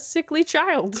not a sickly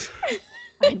child.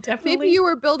 I definitely. Maybe you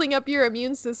were building up your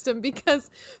immune system because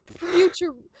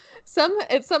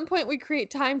at some point we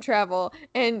create time travel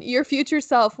and your future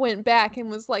self went back and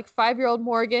was like, 5-year-old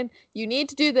Morgan, you need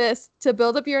to do this to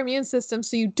build up your immune system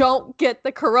so you don't get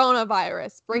the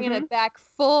coronavirus, bringing it back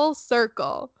full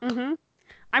circle. Mm-hmm.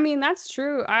 I mean, that's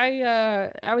true.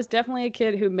 I was definitely a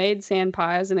kid who made sand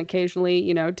pies and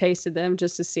occasionally, tasted them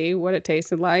just to see what it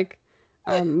tasted like.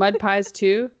 Mud pies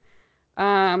too.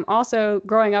 Also,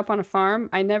 growing up on a farm,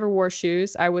 I never wore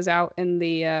shoes. I was out in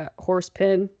the horse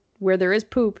pen where there is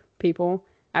poop, people.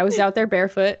 I was out there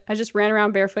barefoot. I just ran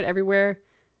around barefoot everywhere.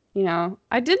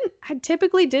 I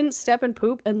typically didn't step in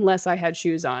poop unless I had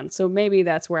shoes on. So maybe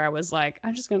that's where I was like,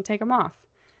 I'm just going to take them off.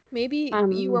 Maybe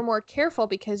you were more careful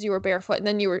because you were barefoot, and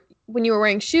then when you were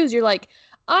wearing shoes, you're like,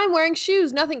 I'm wearing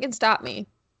shoes, nothing can stop me.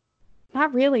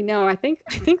 Not really, no. I think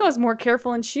I was more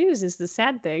careful in shoes is the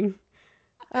sad thing.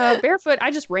 Barefoot,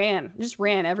 I just ran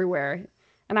everywhere.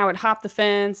 And I would hop the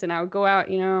fence and I would go out,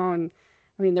 and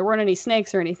I mean, there weren't any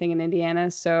snakes or anything in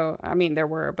Indiana. So, I mean, there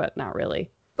were, but not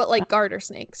really. But like garter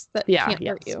snakes that can't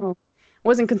hurt you. So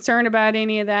wasn't concerned about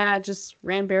any of that. Just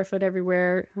ran barefoot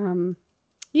everywhere.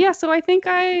 So I think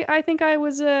I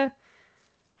was a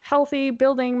healthy,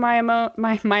 building my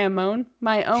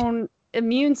own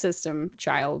immune system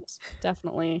child.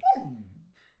 Definitely.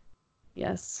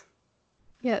 Yes.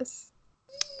 Yes.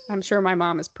 I'm sure my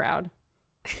mom is proud.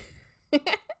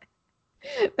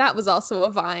 That was also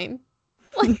a Vine.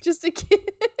 Like just a kid.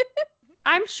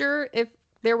 I'm sure if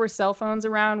there were cell phones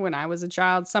around when I was a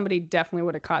child, somebody definitely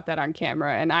would have caught that on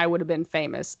camera and I would have been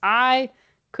famous. I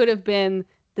could have been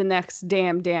the next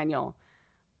Damn Daniel.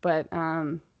 But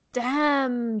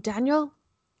Damn Daniel?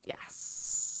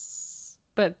 Yes.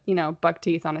 But, buck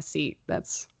teeth on a seat.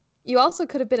 That's You also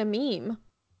could have been a meme.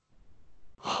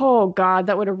 Oh God,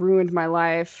 that would have ruined my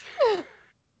life.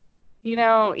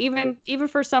 Even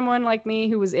for someone like me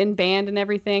who was in band and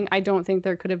everything, I don't think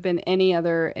there could have been any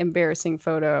other embarrassing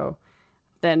photo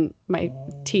than my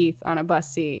teeth on a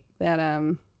bus seat. That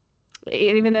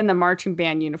even in the marching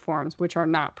band uniforms, which are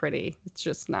not pretty, it's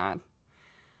just not.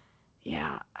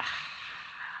 Yeah,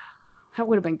 that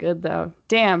would have been good though.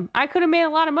 Damn, I could have made a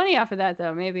lot of money off of that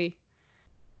though. Maybe.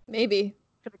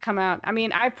 Could have come out. I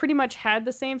mean, I pretty much had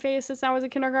the same face since I was a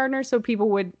kindergartner, so people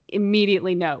would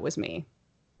immediately know it was me.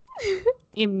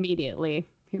 Immediately.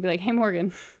 He'd be like, "Hey,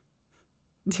 Morgan,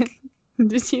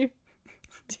 did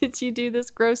you do this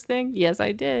gross thing?" Yes,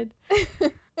 I did.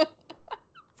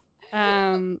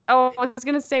 I was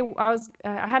gonna say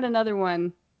I had another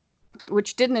one,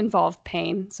 which didn't involve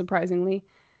pain, surprisingly.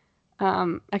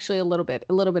 Actually, a little bit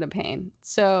of pain.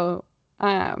 So,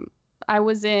 I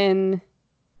was in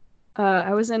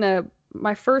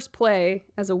my first play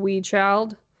as a wee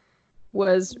child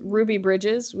was Ruby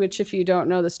Bridges, which, if you don't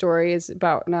know the story, is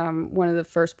about one of the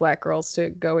first Black girls to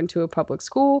go into a public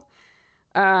school.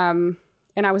 And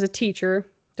I was a teacher.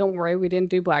 Don't worry, we didn't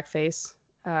do blackface.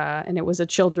 And it was a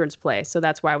children's play, so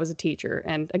that's why I was a teacher.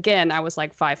 And again, I was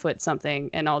like 5 foot something,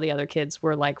 and all the other kids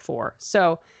were like 4.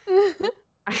 So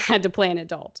I had to play an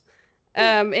adult.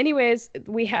 Anyways,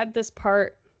 we had this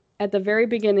part at the very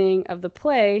beginning of the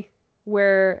play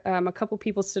where a couple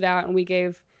people stood out and we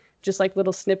gave just like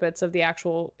little snippets of the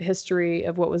actual history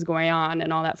of what was going on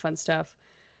and all that fun stuff.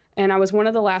 And I was one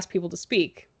of the last people to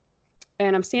speak.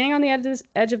 And I'm standing on the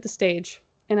edge of the stage,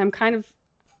 and I'm I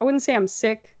wouldn't say I'm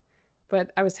sick,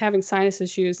 but I was having sinus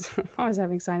issues. I was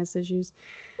having sinus issues.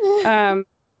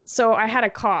 So I had a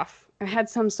cough. I had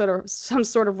some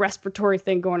sort of respiratory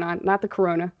thing going on, not the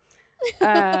corona.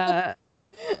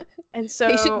 And so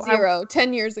Patient zero,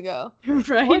 10 years ago.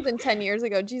 Right? More than 10 years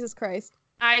ago. Jesus Christ.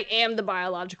 I am the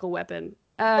biological weapon.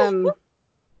 So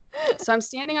I'm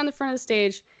standing on the front of the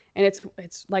stage, and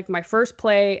it's like my first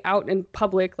play out in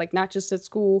public, like not just at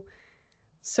school.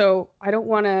 So I don't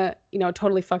want to,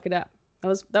 totally fuck it up.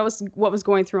 That was what was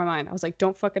going through my mind. I was like,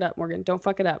 don't fuck it up, Morgan. Don't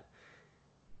fuck it up.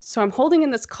 So I'm holding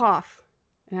in this cough,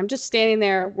 and I'm just standing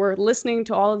there. We're listening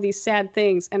to all of these sad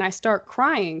things, and I start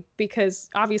crying because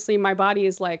obviously my body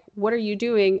is like, what are you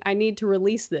doing? I need to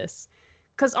release this.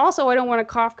 Because also I don't want to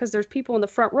cough because there's people in the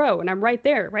front row, and I'm right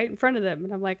there, right in front of them.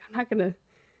 And I'm like, I'm not going to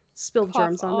spill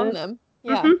germs on them.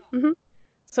 Yeah. Mm-hmm, mm-hmm.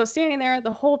 So standing there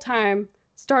the whole time,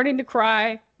 starting to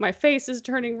cry, my face is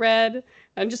turning red.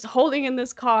 I'm just holding in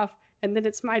this cough, and then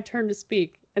it's my turn to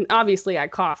speak. And obviously I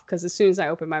cough because as soon as I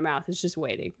open my mouth, it's just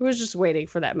waiting. It was just waiting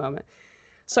for that moment.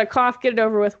 So I cough, get it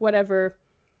over with, whatever.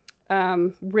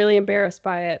 Really embarrassed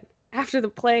by it. After the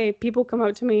play, people come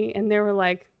up to me and they were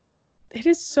like, it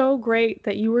is so great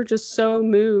that you were just so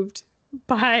moved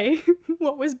by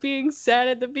what was being said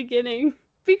at the beginning,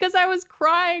 because I was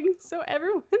crying. So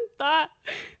everyone thought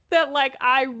that like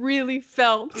I really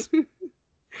felt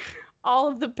all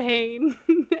of the pain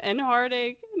and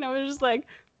heartache. And I was just like,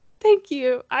 thank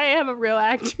you. I am a real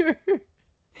actor.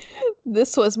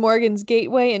 This was Morgan's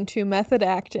gateway into method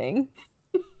acting.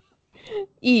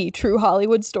 True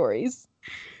Hollywood stories.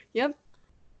 Yep.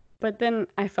 But then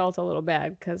I felt a little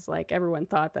bad because like everyone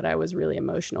thought that I was really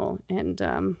emotional, and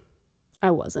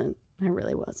I wasn't. I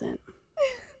really wasn't.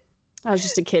 I was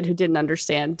just a kid who didn't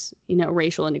understand,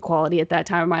 racial inequality at that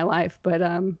time of my life. But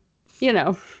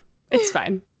it's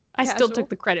fine. I still took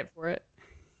the credit for it.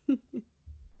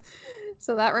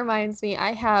 So that reminds me,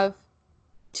 I have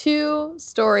 2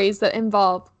 stories that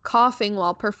involve coughing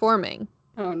while performing.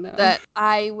 Oh no. That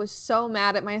I was so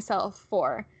mad at myself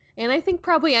for. And I think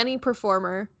probably any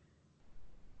performer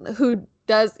who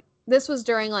does this was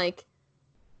during like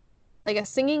a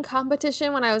singing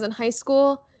competition when I was in high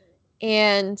school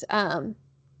and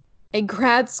a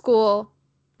grad school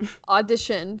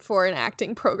audition for an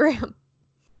acting program.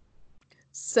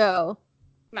 So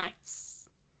Nice.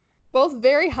 both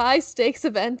very high stakes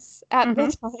events at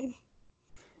the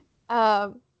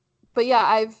time. But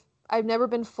yeah, I've never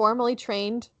been formally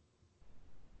trained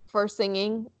for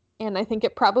singing, and I think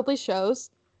it probably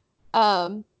shows.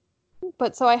 But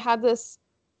so I had this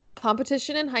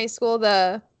competition in high school,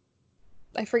 I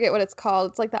forget what it's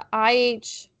called. It's like the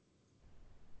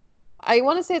I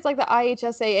want to say it's like the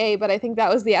IHSAA, but I think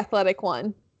that was the athletic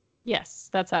one.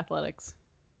 Yes, that's athletics.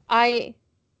 IHMSA,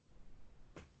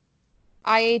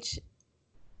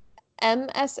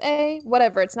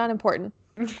 whatever, it's not important.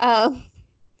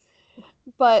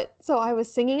 But so I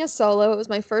was singing a solo. It was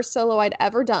my first solo I'd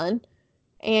ever done.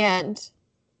 And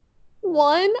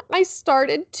one, I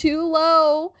started too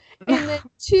low. And then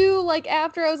two, like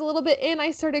after I was a little bit in, I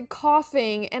started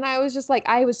coughing. And I was just like,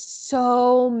 I was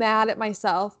so mad at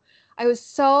myself.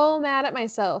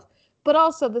 But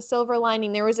also the silver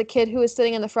lining, there was a kid who was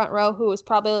sitting in the front row who was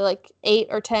probably like 8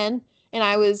 or 10. And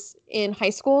I was in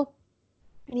high school.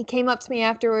 And he came up to me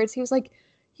afterwards. He was like,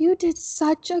 "You did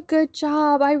such a good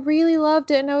job. I really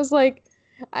loved it." And I was like,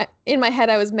 in my head,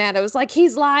 I was mad. I was like,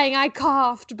 he's lying. I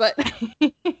coughed. But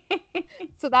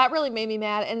so that really made me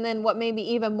mad. And then what made me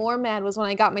even more mad was when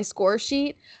I got my score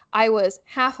sheet, I was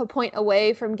half a point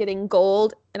away from getting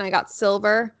gold and I got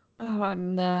silver. Oh,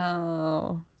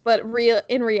 no. But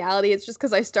in reality, it's just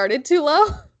because I started too low.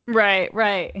 Right.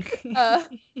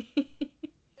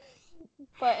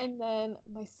 And then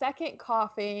my second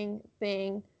coughing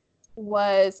thing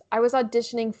was I was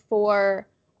auditioning for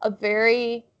a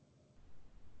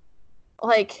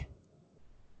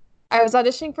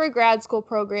grad school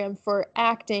program for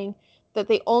acting that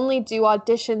they only do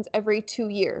auditions every 2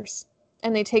 years.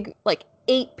 And they take like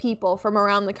 8 people from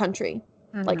around the country,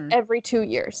 like every 2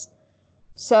 years.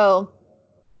 So,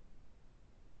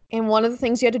 and one of the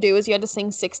things you had to do is you had to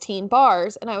sing 16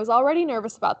 bars. And I was already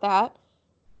nervous about that.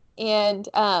 And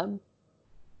I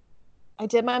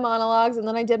did my monologues and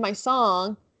then I did my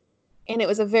song. And it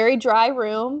was a very dry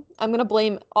room. I'm going to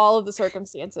blame all of the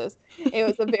circumstances. It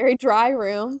was a very dry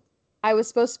room. I was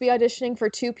supposed to be auditioning for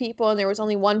 2 people and there was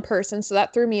only 1 person. So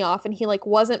that threw me off. And he like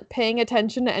wasn't paying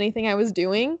attention to anything I was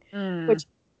doing, which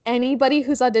anybody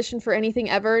who's auditioned for anything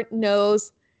ever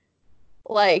knows,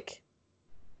 like,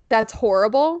 that's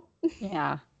horrible.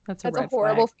 Yeah, that's a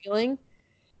horrible feeling.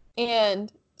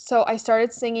 And so I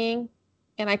started singing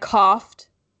and I coughed.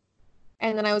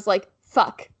 And then I was like,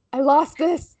 fuck, I lost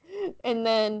this. And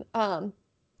then I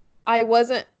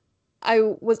was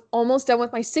almost done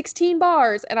with my 16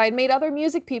 bars and I'd made other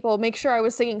music people make sure I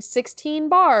was singing 16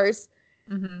 bars.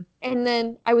 And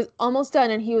then I was almost done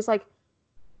and he was like,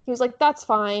 that's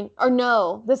fine. Or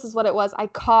no, this is what it was. I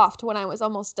coughed when I was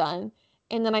almost done.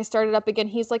 And then I started up again.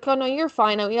 He's like, oh no, you're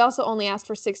fine. We also only asked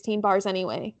for 16 bars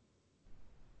anyway.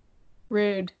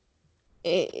 Rude.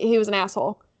 He was an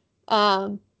asshole.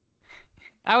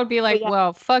 I would be like,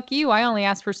 well, fuck you. I only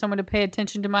asked for someone to pay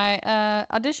attention to my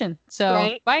audition. So,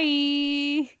 right?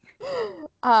 Bye.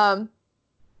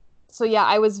 So yeah,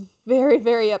 I was very,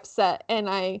 very upset and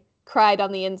I cried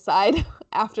on the inside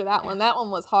after that one. That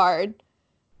one was hard.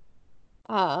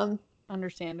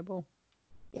 Understandable.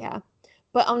 Yeah.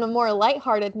 But on a more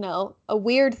lighthearted note, a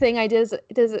weird thing I did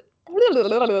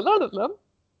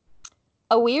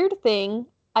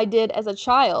as a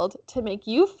child to make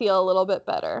you feel a little bit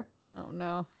better. Oh,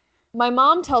 no. My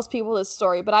mom tells people this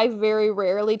story, but I very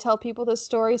rarely tell people this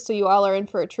story, so you all are in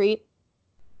for a treat.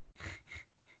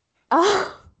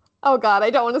 Oh, God, I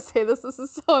don't want to say this. This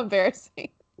is so embarrassing.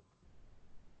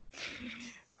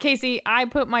 Casey, I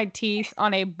put my teeth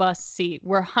on a bus seat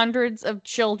where hundreds of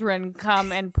children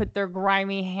come and put their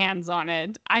grimy hands on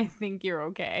it. I think you're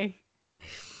okay.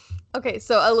 Okay,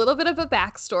 so a little bit of a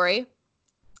backstory,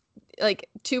 like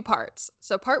 2 parts.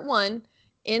 So part 1,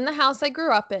 in the house I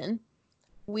grew up in,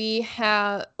 we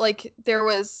had, like, there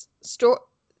was stores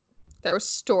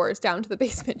down to the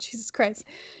basement. Jesus Christ.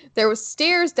 There was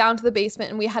stairs down to the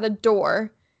basement and we had a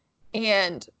door.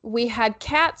 And we had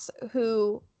cats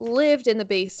who lived in the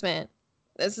basement.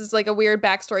 This is like a weird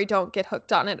backstory. Don't get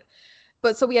hooked on it.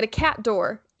 But so we had a cat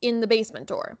door in the basement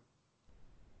door.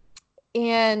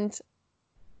 And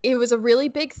it was a really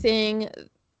big thing.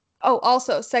 Oh,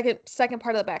 also, second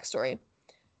part of the backstory.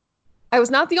 I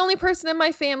was not the only person in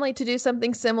my family to do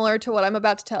something similar to what I'm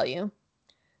about to tell you.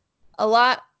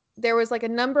 There was like a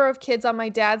number of kids on my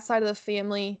dad's side of the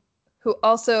family who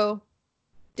also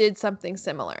did something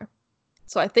similar.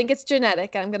 So I think it's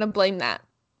genetic. I'm going to blame that.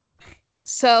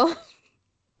 So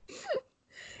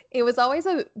it was always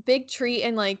a big treat,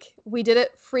 and like we did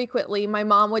it frequently. My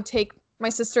mom would take my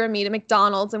sister and me to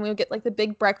McDonald's, and we would get like the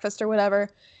big breakfast or whatever.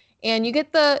 And you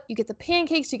get the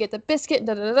pancakes, you get the biscuit,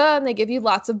 and they give you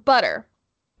lots of butter.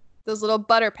 Those little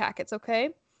butter packets, okay?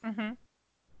 Mm-hmm.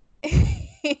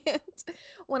 And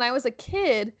when I was a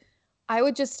kid, I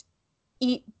would just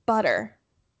eat butter.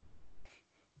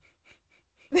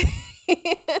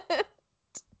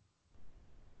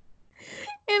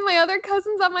 And my other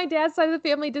cousins on my dad's side of the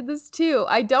family did this too.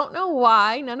 I don't know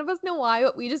why. None of us know why,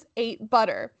 but we just ate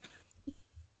butter.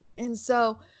 And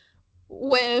so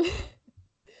when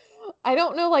I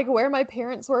don't know like where my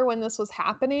parents were when this was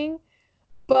happening,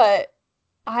 but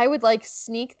I would like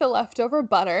sneak the leftover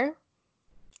butter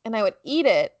and I would eat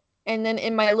it. And then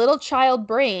in my little child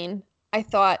brain, I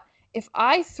thought, if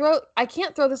I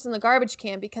can't throw this in the garbage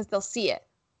can because they'll see it.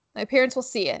 My parents will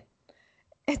see it.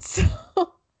 And so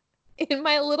in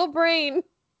my little brain,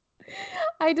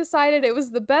 I decided it was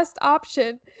the best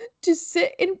option to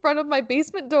sit in front of my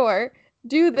basement door,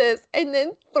 do this, and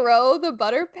then throw the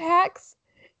butter packs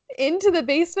into the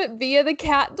basement via the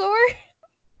cat door.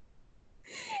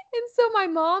 And so my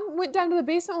mom went down to the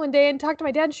basement one day and talked to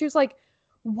my dad, and she was like,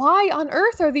 why on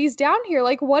earth are these down here?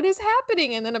 Like, what is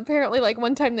happening? And then apparently, like,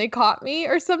 one time they caught me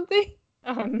or something.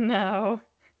 Oh, no.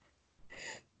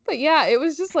 But yeah, it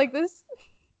was just like this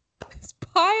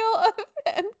pile of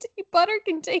empty butter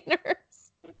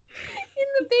containers in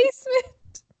the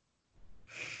basement.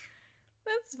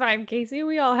 That's fine, Casey.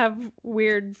 We all have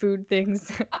weird food things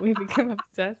that we become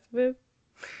obsessed with.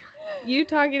 You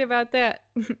talking about that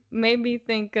made me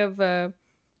think of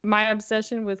my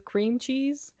obsession with cream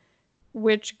cheese,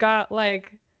 which got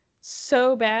like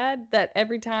so bad that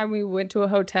every time we went to a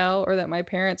hotel or that my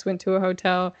parents went to a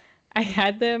hotel, I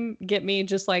had them get me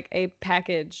just like a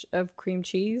package of cream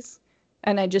cheese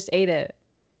and I just ate it.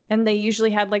 And they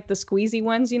usually had like the squeezy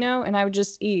ones, and I would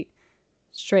just eat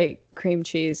straight cream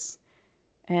cheese.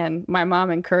 And my mom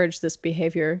encouraged this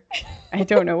behavior. I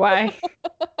don't know why,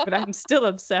 but I'm still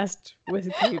obsessed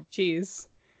with cream cheese.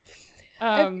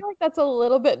 I feel like that's a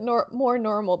little bit more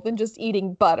normal than just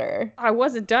eating butter. I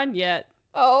wasn't done yet.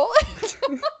 Oh.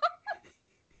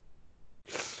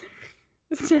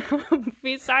 So,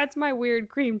 besides my weird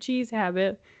cream cheese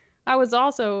habit, I was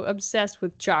also obsessed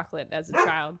with chocolate as a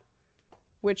child,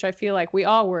 which I feel like we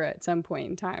all were at some point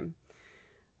in time.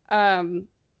 I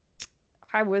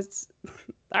was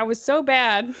so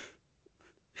bad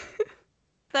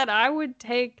that I would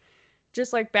take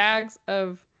just like bags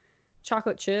of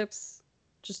chocolate chips,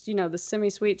 just the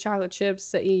semi-sweet chocolate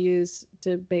chips that you use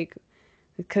to bake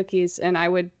the cookies, and I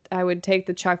would take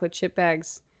the chocolate chip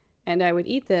bags and I would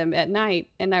eat them at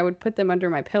night, and I would put them under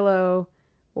my pillow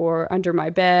or under my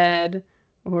bed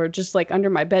or just like under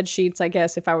my bed sheets, I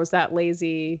guess, if I was that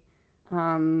lazy.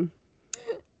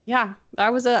 Yeah,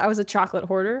 I was a chocolate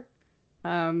hoarder.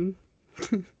 Hello,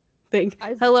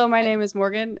 my name is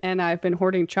Morgan, and I've been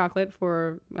hoarding chocolate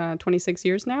for 26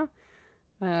 years now.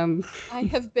 I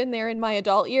have been there in my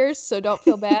adult years, so don't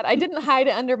feel bad. I didn't hide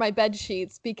it under my bed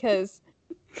sheets because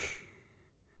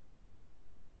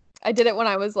I did it when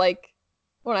I was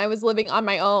living on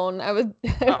my own. I was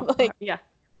yeah.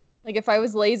 Like if I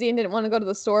was lazy and didn't want to go to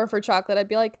the store for chocolate, I'd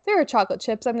be like, there are chocolate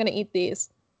chips. I'm going to eat these.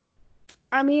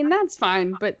 I mean, that's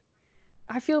fine, but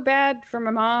I feel bad for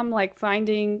my mom, like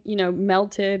finding,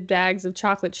 melted bags of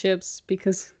chocolate chips,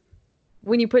 because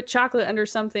when you put chocolate under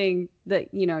something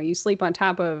that, you sleep on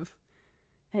top of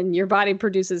and your body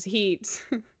produces heat,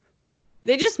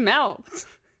 they just melt.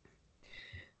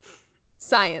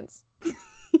 Science.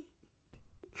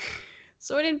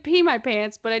 So I didn't pee my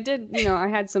pants, but I did, I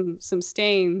had some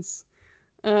stains.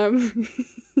 That's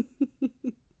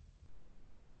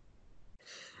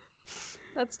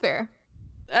fair.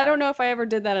 I don't know if I ever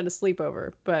did that at a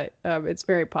sleepover, but it's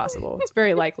very possible. It's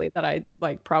very likely that I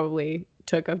probably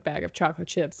took a bag of chocolate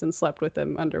chips and slept with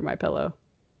them under my pillow.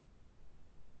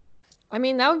 I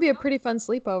mean, that would be a pretty fun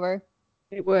sleepover.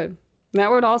 It would. That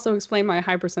would also explain my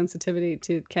hypersensitivity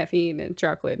to caffeine and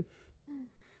chocolate.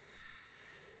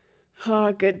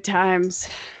 Oh, good times.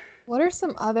 What are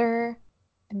some other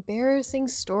embarrassing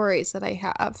stories that I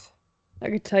have? I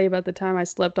could tell you about the time I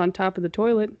slept on top of the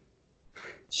toilet.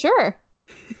 Sure.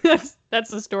 That's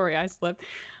the story. I slept.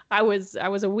 I was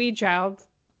a wee child,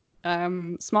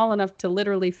 small enough to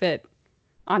literally fit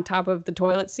on top of the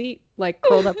toilet seat, like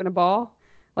curled up in a ball,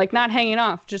 like not hanging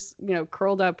off, just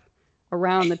curled up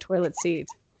around the toilet seat.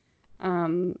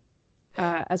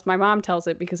 As my mom tells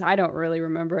it, because I don't really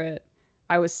remember it,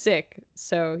 I was sick.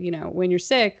 So when you're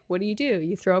sick, what do?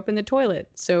 You throw up in the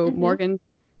toilet. So Morgan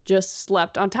just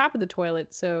slept on top of the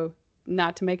toilet, so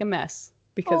not to make a mess.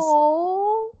 Because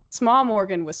Oh. small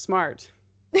Morgan was smart.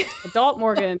 Adult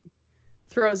Morgan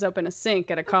throws up in a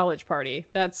sink at a college party.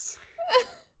 That's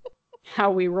how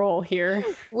we roll here.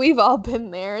 We've all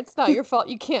been there. It's not your fault.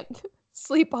 You can't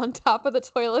sleep on top of the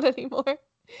toilet anymore.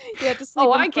 You have to sleep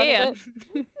Oh, in I front can. of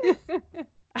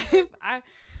it.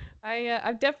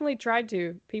 I've definitely tried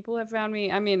to. People have found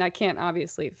me. I mean, I can't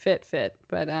obviously fit,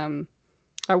 but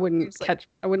I wouldn't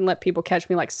I wouldn't let people catch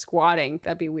me like squatting.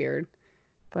 That'd be weird.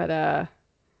 But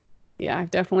yeah,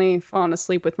 I've definitely fallen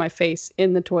asleep with my face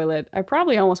in the toilet. I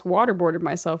probably almost waterboarded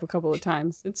myself a couple of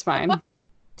times. It's fine.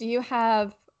 Do you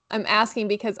have, I'm asking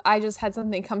because I just had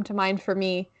something come to mind for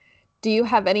me. Do you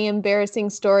have any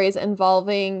embarrassing stories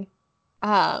involving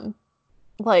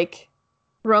like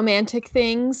romantic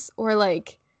things, or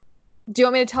like, do you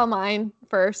want me to tell mine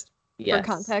first for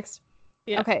context?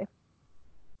 Yeah. Okay.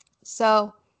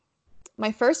 So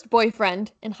my first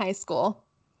boyfriend in high school,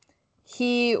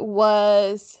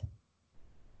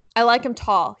 I like him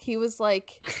tall. He was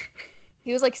like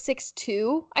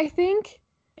 6'2", I think.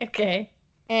 Okay.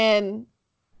 And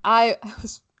I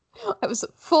was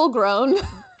full grown.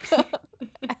 So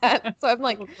I'm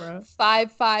like 5'5",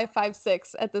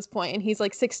 5'6" at this point, and he's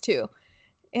like 6'2".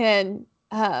 And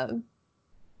I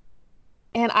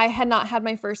had not had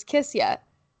my first kiss yet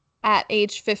at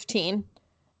age 15.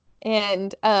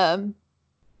 And I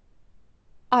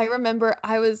remember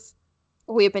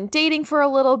we had been dating for a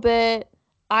little bit.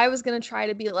 I was going to try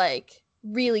to be like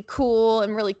really cool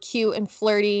and really cute and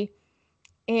flirty.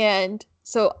 And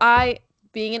so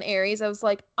being an Aries, I was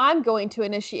like, I'm going to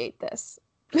initiate this.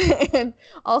 And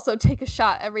also take a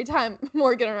shot every time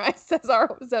Morgan or I says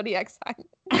our zodiac sign.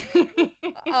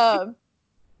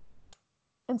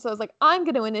 And so I was like, I'm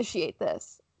going to initiate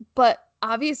this. But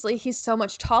obviously he's so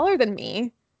much taller than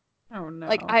me. Oh no.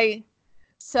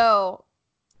 So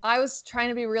I was trying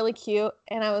to be really cute,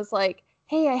 and I was like,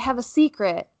 hey, I have a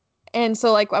secret. And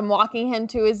so like I'm walking him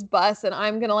to his bus, and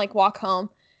I'm going to like walk home.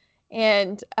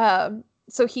 And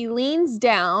so he leans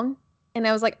down, and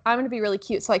I was like, I'm going to be really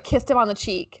cute. So I kissed him on the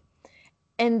cheek.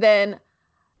 And then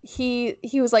he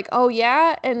was like, oh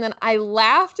yeah. And then I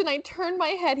laughed and I turned my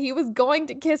head. He was going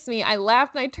to kiss me. I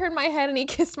laughed and I turned my head and he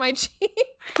kissed my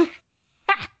cheek.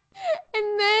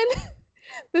 And then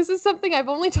this is something I've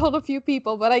only told a few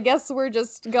people, but I guess we're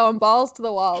just going balls to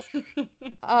the walls.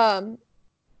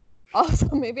 Also,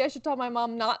 maybe I should tell my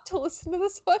mom not to listen to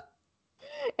this one.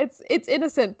 It's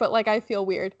innocent, but like I feel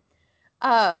weird.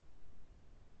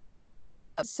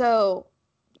 So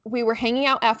we were hanging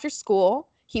out after school.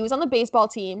 He was on the baseball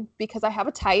team because I have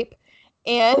a type,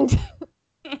 and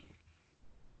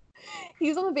he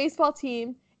was on the baseball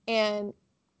team, and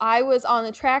I was on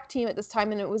the track team at this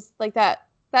time, and it was like that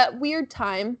weird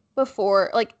time before,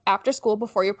 like after school,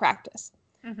 before your practice.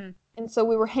 Mm-hmm. And so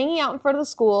we were hanging out in front of the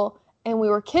school, and we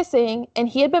were kissing, and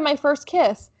he had been my first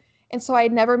kiss, and so I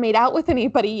had never made out with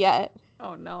anybody yet.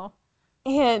 Oh no.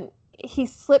 And he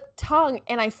slipped tongue,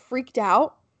 and I freaked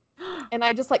out, and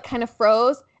I just like kind of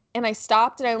froze. And I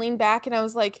stopped and I leaned back and I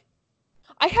was like,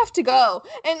 I have to go.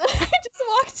 And I just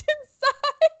walked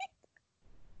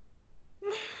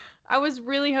inside. I was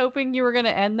really hoping you were going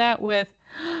to end that with,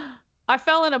 I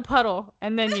fell in a puddle,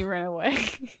 and then you ran away.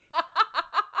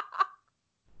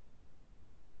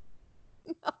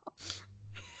 No.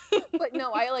 But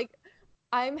no,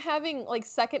 I'm having like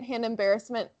secondhand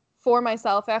embarrassment for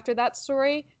myself after that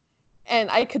story.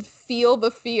 And I could feel the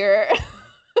fear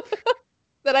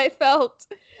that I felt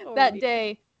that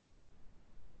day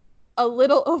a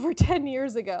little over 10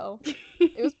 years ago.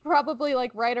 It was probably like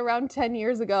right around 10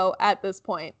 years ago at this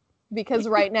point, because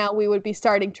right now we would be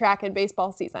starting track and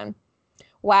baseball season.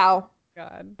 Wow.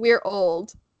 God. We're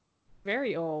old.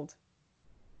 Very old.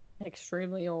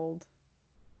 Extremely old.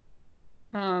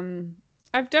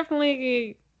 I've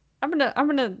definitely I'm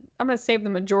gonna save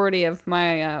the majority of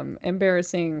my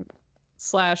embarrassing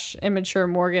 / immature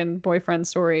Morgan boyfriend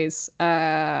stories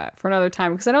for another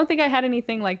time, because I don't think I had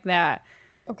anything like that.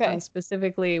 Okay.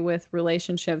 Specifically with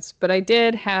relationships, but I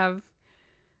did have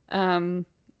I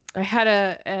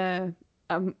had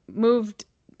I moved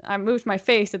my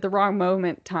face at the wrong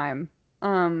moment time.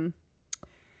 Oh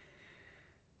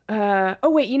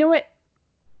wait, you know what?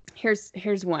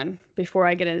 Here's one before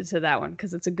I get into that one,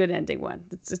 because it's a good ending one.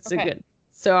 It's okay. a good.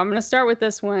 So I'm gonna start with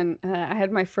this one. I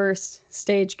had my first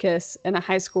stage kiss in a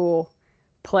high school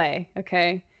play.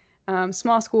 Okay,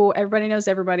 small school, everybody knows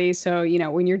everybody. So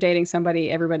when you're dating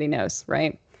somebody, everybody knows,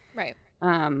 right? Right.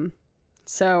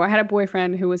 So I had a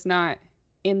boyfriend who was not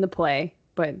in the play,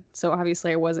 but so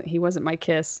obviously he wasn't my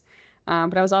kiss.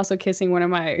 But I was also kissing one of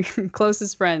my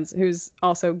closest friends who's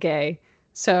also gay.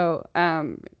 So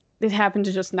it happened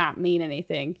to just not mean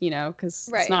anything, because it's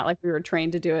Right. not like we were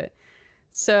trained to do it.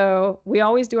 So we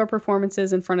always do our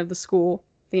performances in front of the school,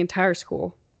 the entire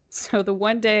school. So the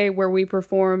one day where we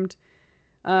performed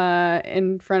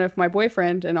in front of my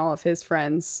boyfriend and all of his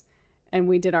friends, and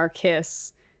we did our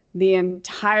kiss, the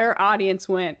entire audience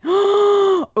went,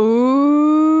 ooh,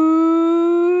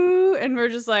 and we're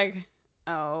just like,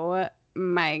 oh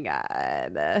my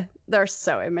God, they're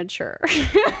so immature.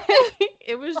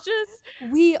 It was just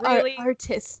We really are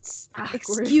artists.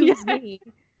 awkward. Excuse Yeah. me.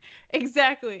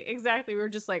 Exactly. We were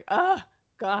just like, oh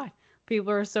God,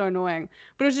 people are so annoying.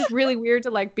 But it was just really weird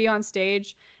to like be on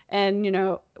stage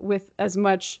and, with as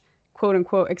much quote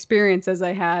unquote experience as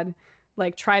I had,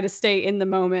 like try to stay in the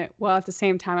moment while at the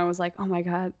same time I was like, oh my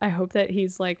God, I hope that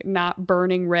he's like not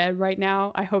burning red right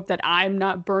now. I hope that I'm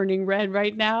not burning red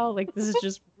right now. Like this is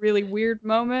just really weird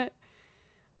moment.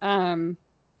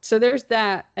 So there's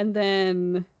that. And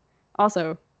then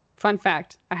also, fun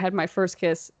fact, I had my first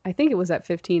kiss, I think it was at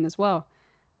 15 as well,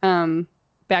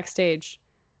 backstage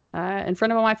in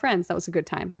front of all my friends. That was a good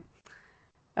time.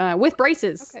 With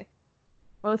braces. Okay.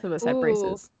 Both of us had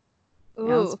braces. Ooh.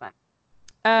 Yeah, it was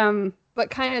fun. But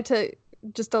kind of to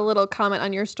just a little comment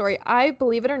on your story, I,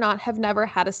 believe it or not, have never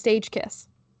had a stage kiss.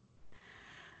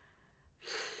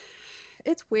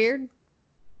 It's weird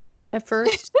at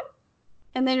first.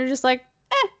 And then you're just like,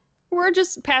 we're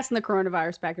just passing the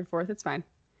coronavirus back and forth. It's fine.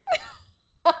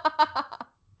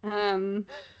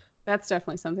 That's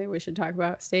definitely something we should talk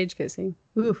about. Stage kissing.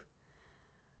 Ooh.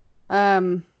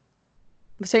 So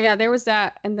yeah, there was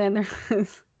that, and then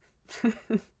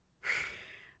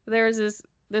there was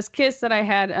this kiss that I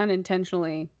had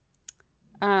unintentionally.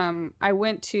 I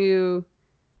went to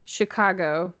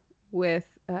Chicago with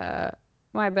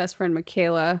my best friend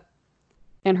Michaela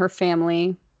and her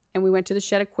family, and we went to the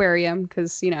Shedd Aquarium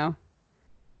because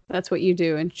that's what you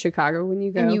do in Chicago when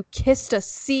you go. And you kissed a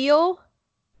seal?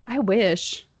 I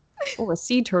wish. Oh, a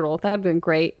sea turtle. That'd been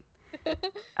great.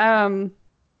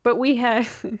 But we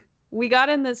got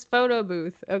in this photo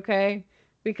booth, okay?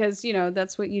 Because,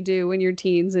 that's what you do when you're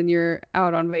teens and you're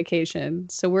out on vacation.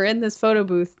 So we're in this photo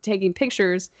booth taking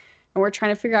pictures, and we're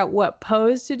trying to figure out what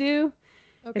pose to do.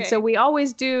 Okay. And so we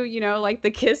always do, like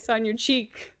the kiss on your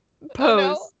cheek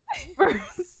pose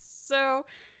first. So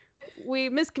we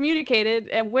miscommunicated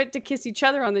and went to kiss each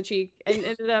other on the cheek and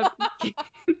ended up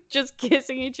just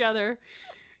kissing each other.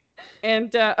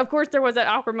 And of course there was that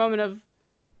awkward moment of,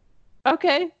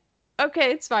 okay,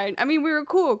 it's fine. I mean, we were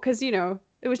cool because,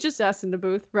 it was just us in the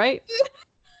booth, right?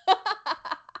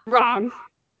 Wrong.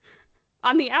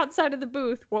 On the outside of the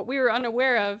booth, what we were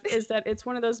unaware of is that it's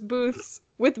one of those booths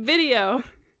with video.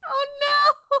 Oh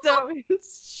no! So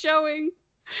it's showing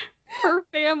her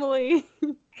family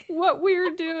what we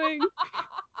were doing.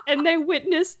 And they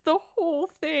witnessed the whole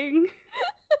thing.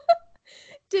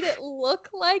 Did it look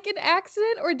like an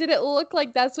accident, or did it look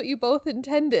like that's what you both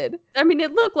intended? I mean,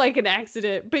 it looked like an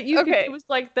accident, but it was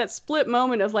like that split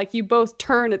moment of like you both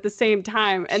turn at the same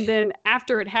time. And then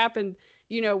after it happened,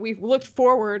 we looked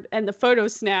forward and the photo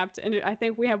snapped. And I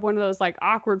think we have one of those like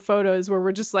awkward photos where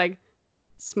we're just like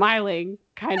smiling,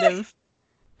 kind of.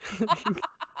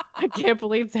 I can't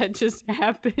believe that just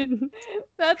happened.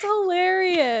 That's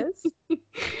hilarious.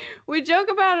 We joke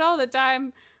about it all the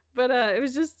time, but it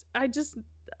was just,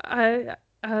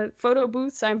 photo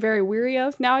booths I'm very weary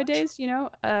of nowadays,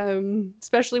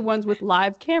 especially ones with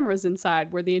live cameras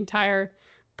inside where the entire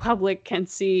public can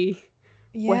see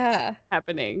what's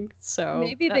happening. So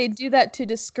maybe they do that to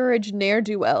discourage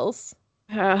ne'er-do-wells.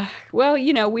 Well,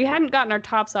 we hadn't gotten our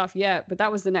tops off yet, but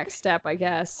that was the next step, I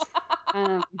guess.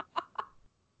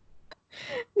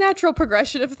 Natural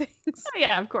progression of things. Oh,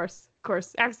 yeah, of course.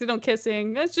 Accidental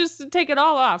kissing. Let's just take it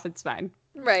all off. It's fine.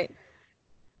 Right.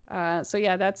 So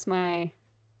yeah, that's my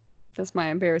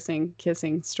embarrassing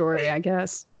kissing story, I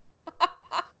guess.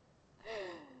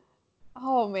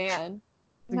 Oh man.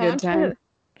 It's a good time.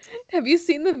 Have you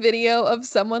seen the video of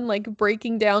someone like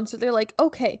breaking down? So they're like,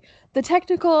 okay, the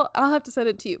technical, I'll have to send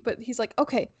it to you, but he's like,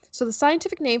 okay, so the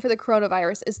scientific name for the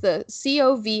coronavirus is the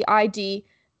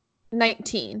COVID-19.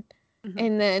 Mm-hmm.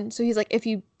 And then, so he's like, if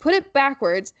you put it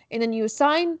backwards and then you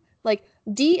assign like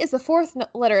D is the fourth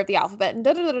letter of the alphabet and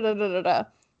da da da da da da da.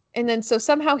 And then so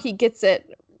somehow he gets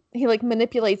it, he like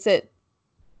manipulates it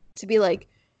to be like,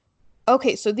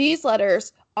 okay, so these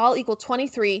letters all equal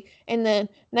 23, and then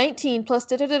 19 plus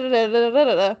da da da da da da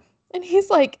da da. And he's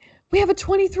like, we have a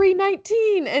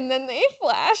 2319, and then they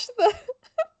flash the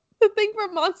thing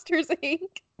from Monsters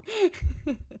Inc.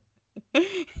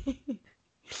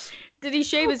 Did he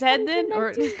shave his head then,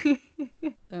 or that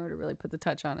would have really put the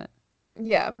touch on it?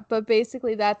 Yeah, but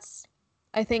basically that's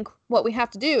I think what we have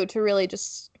to do to really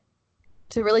just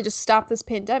stop this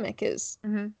pandemic is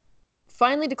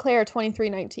finally declare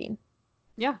 2319.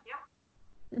 Yeah.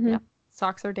 Mm-hmm. Yeah.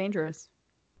 Socks are dangerous.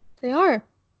 They are.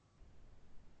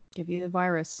 Give you the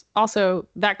virus. Also,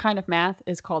 that kind of math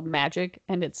is called magic,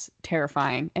 and it's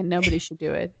terrifying, and nobody should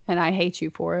do it. And I hate you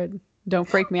for it. Don't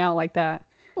freak me out like that.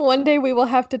 One day we will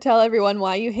have to tell everyone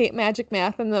why you hate magic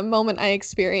math and the moment I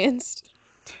experienced.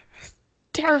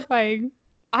 Terrifying.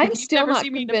 I'm still not me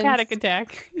in a convinced. panic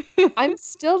attack. I'm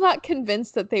still not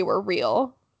convinced that they were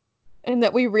real and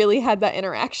that we really had that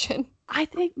interaction. I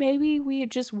think maybe we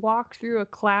had just walked through a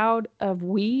cloud of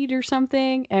weed or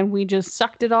something, and we just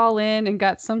sucked it all in and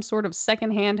got some sort of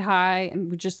secondhand high, and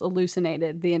we just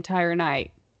hallucinated the entire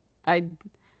night.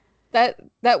 That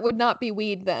would not be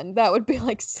weed then. That would be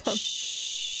like some...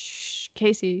 Shh,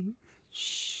 Casey.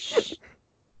 Shh.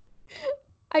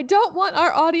 I don't want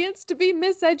our audience to be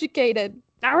miseducated.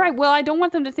 All right. Well, I don't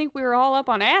want them to think we were all up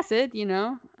on acid, you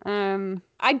know.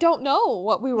 I don't know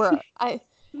what we were. I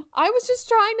was just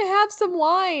trying to have some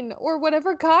wine or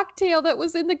whatever cocktail that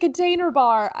was in the container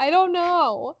bar. I don't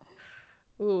know.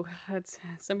 Ooh, that's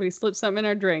somebody slipped something in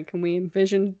our drink, and we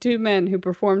envisioned two men who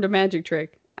performed a magic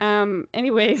trick.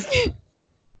 Anyways,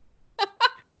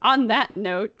 on that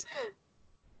note,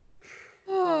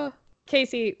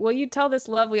 Casey, will you tell this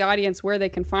lovely audience where they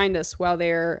can find us while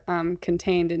they're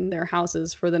contained in their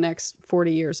houses for the next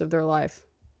 40 years of their life?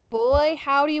 Boy,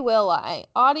 howdy will I.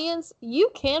 Audience, you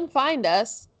can find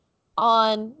us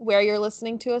on where you're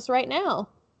listening to us right now.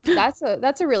 That's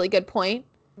a really good point.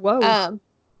 Whoa.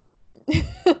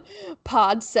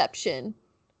 Podception.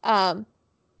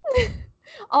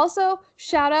 Also,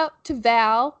 shout out to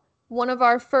Val, one of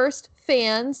our first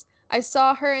fans. I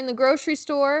saw her in the grocery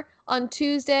store on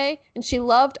Tuesday, and she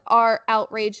loved our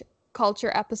outrage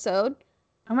culture episode.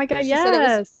 Oh my God, She yes. said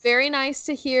it was very nice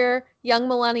to hear young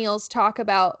millennials talk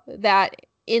about that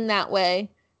in that way.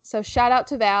 So shout out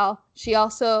to Val. She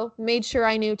also made sure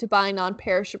I knew to buy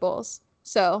non-perishables.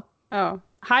 So. Oh,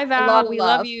 hi lot Val. of We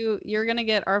love. love you. You're going to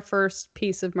get our first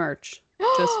piece of merch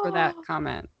just for that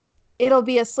comment. It'll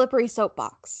be a slippery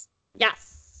soapbox.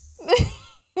 Yes.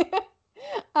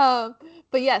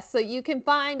 But yes, so you can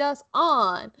find us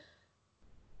on.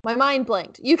 My mind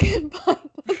blanked. You can find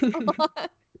us on.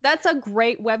 That's a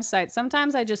great website.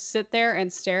 Sometimes I just sit there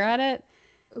and stare at it,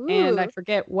 and I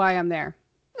forget why I'm there.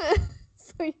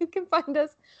 So you can find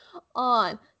us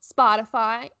on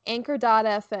Spotify,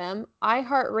 Anchor.fm,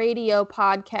 iHeartRadio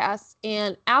podcasts,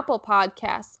 and Apple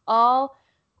Podcasts, all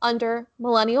under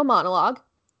Millennial Monologue.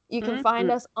 You can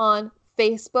find us on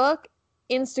Facebook,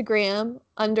 Instagram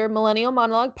under Millennial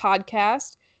Monologue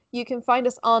Podcast. You can find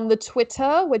us on the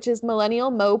Twitter, which is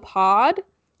Millennial Mo Pod.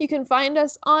 You can find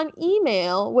us on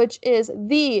email, which is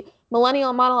the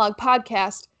Millennial Monologue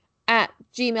Podcast at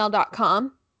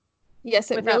gmail.com.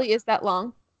 Yes, it really is that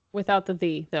long. Without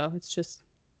the though. It's just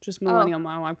Millennial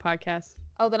Monologue Podcast.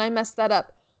 Oh, then I messed that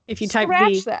up. If you type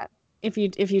Scratch that. If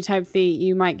you type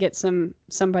you might get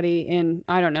somebody in,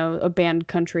 I don't know, a banned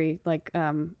country like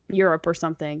Europe or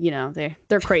something. You know,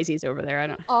 they're crazies over there. I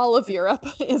don't. All of Europe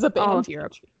is a banned. All of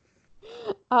Europe.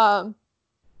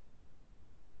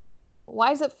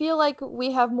 Why does it feel like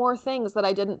we have more things that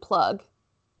I didn't plug?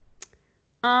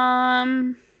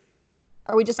 Are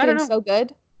we just getting so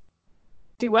good?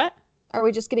 Do what? Are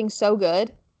we just getting so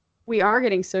good? We are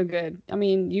getting so good. I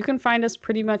mean, you can find us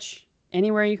pretty much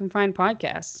anywhere you can find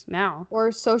podcasts now.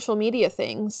 Or social media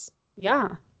things.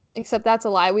 Yeah. Except that's a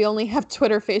lie. We only have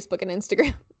Twitter, Facebook, and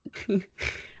Instagram.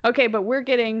 Okay, but we're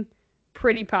getting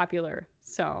pretty popular.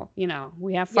 So, you know,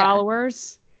 we have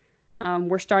followers.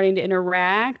 We're starting to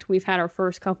interact. We've had our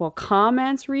first couple of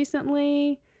comments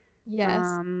recently. Yes.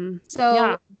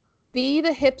 Be the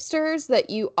hipsters that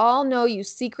you all know you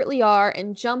secretly are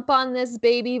and jump on this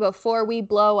baby before we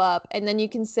blow up. And then you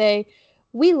can say,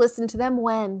 we listen to them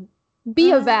when.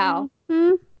 Be a Val.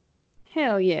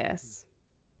 Hell yes.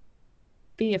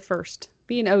 Be a first.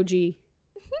 Be an OG.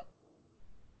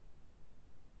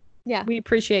 Yeah. We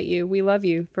appreciate you. We love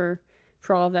you for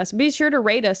all of this. Be sure to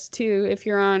rate us too if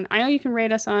you're on. I know you can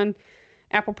rate us on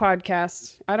Apple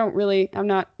Podcasts. I'm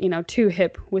not, too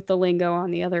hip with the lingo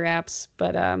on the other apps,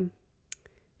 but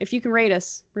if you can rate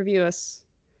us, review us,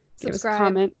 subscribe. Give us a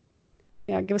comment.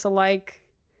 Yeah, give us a like.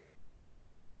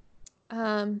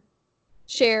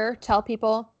 Share, tell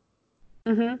people.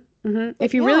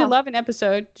 If you really love an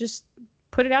episode, just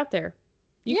put it out there.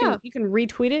 You can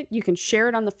retweet it. You can share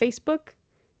it on the Facebook.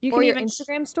 You can your even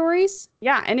Instagram stories.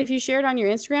 Yeah, and if you share it on your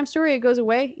Instagram story, it goes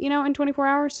away, in 24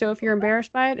 hours. So if you're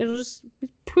embarrassed by it, it'll just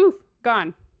poof,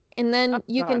 gone. And then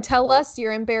you can tell us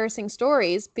your embarrassing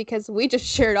stories because we just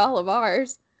shared all of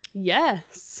ours.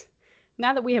 Yes.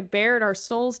 Now that we have bared our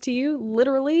souls to you,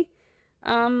 literally,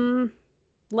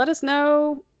 let us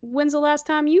know when's the last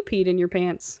time you peed in your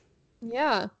pants.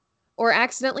 Yeah. Or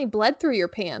accidentally bled through your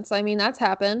pants. I mean, that's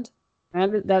happened.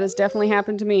 That has definitely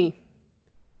happened to me.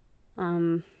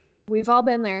 We've all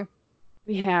been there.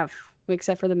 We have,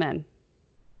 except for the men.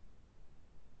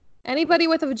 Anybody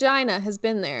with a vagina has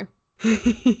been there.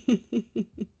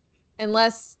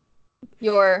 Unless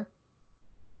you're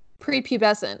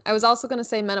prepubescent. I was also going to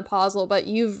say menopausal, but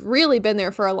you've really been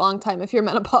there for a long time if you're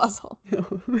menopausal.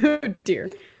 Oh, dear.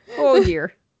 Oh,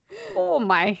 dear. Oh,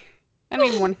 my. I don't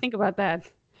even want to think about that.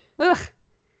 Ugh.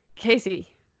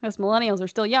 Casey, us millennials are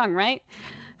still young, right?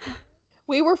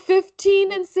 We were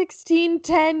 15 and 16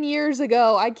 10 years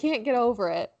ago. I can't get over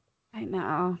it. I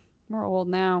know. We're old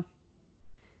now.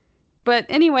 But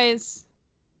anyways,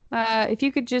 if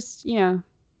you could just,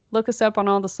 look us up on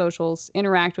all the socials,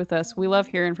 interact with us. We love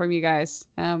hearing from you guys.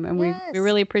 And Yes. we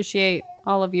really appreciate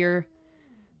all of your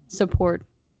support.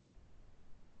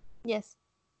 Yes.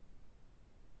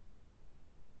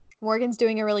 Morgan's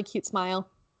doing a really cute smile.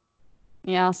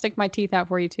 Yeah, I'll stick my teeth out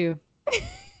for you too.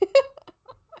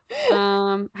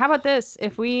 How about this?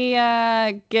 If we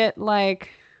get what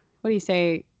do you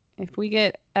say? If we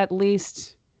get at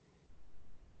least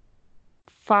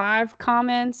 5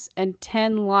 comments and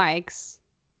 10 likes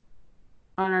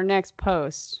on our next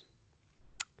post,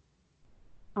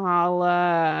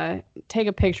 I'll take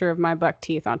a picture of my buck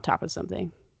teeth on top of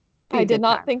something. I did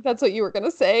not think that's what you were going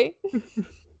to say.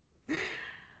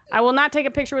 I will not take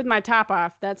a picture with my top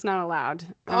off. That's not allowed.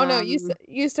 Oh, no.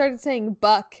 You started saying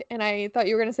buck, and I thought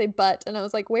you were going to say butt, and I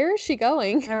was like, where is she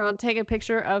going? I'll take a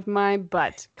picture of my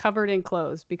butt covered in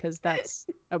clothes because that's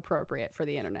appropriate for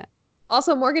the internet.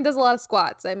 Also, Morgan does a lot of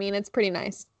squats. I mean, it's pretty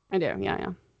nice. I do.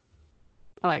 Yeah.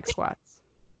 I like squats.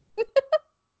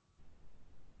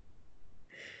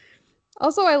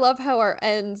 Also, I love how our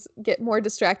ends get more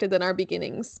distracted than our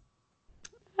beginnings.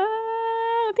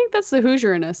 I think that's the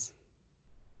Hoosier in us.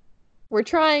 We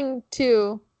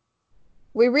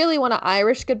really want to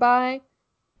Irish goodbye,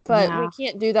 but Yeah. we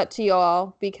can't do that to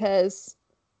y'all because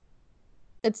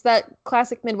it's that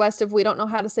classic Midwest of we don't know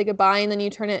how to say goodbye, and then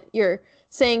you're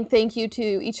saying thank you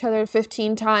to each other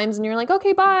 15 times, and you're like,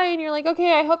 okay, bye, and you're like,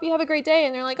 okay, I hope you have a great day,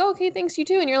 and they're like, oh, okay, thanks, you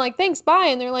too, and you're like, thanks, bye,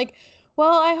 and they're like,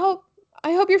 well, I hope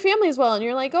your family is well, and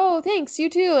you're like, oh, thanks, you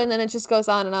too, and then it just goes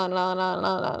on and on and on and on and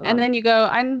on and on. And then you go,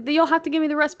 you'll have to give me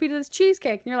the recipe to this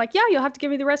cheesecake. And you're like, yeah, you'll have to give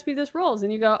me the recipe to this rolls.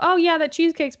 And you go, oh, yeah, that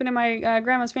cheesecake's been in my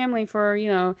grandma's family for,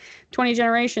 20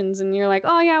 generations. And you're like,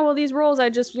 oh, yeah, well, these rolls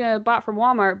I just bought from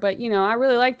Walmart. But, I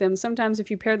really like them. Sometimes if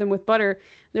you pair them with butter,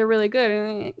 they're really good.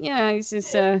 And, it's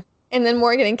just... And then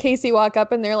Morgan and Casey walk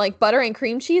up and they're like, butter and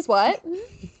cream cheese, what?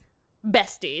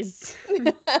 Besties.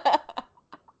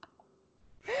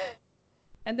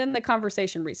 And then the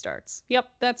conversation restarts.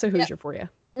 Yep, that's a Hoosier for you.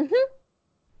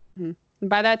 Mm-hmm. And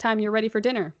by that time, you're ready for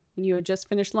dinner. And you had just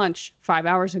finished lunch 5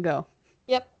 hours ago.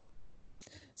 Yep.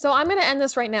 So I'm going to end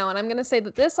this right now, and I'm going to say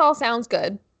that this all sounds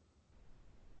good.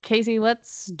 Casey,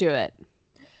 let's do it.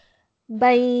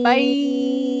 Bye. Bye.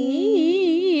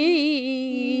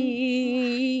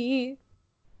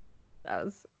 That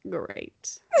was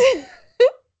great.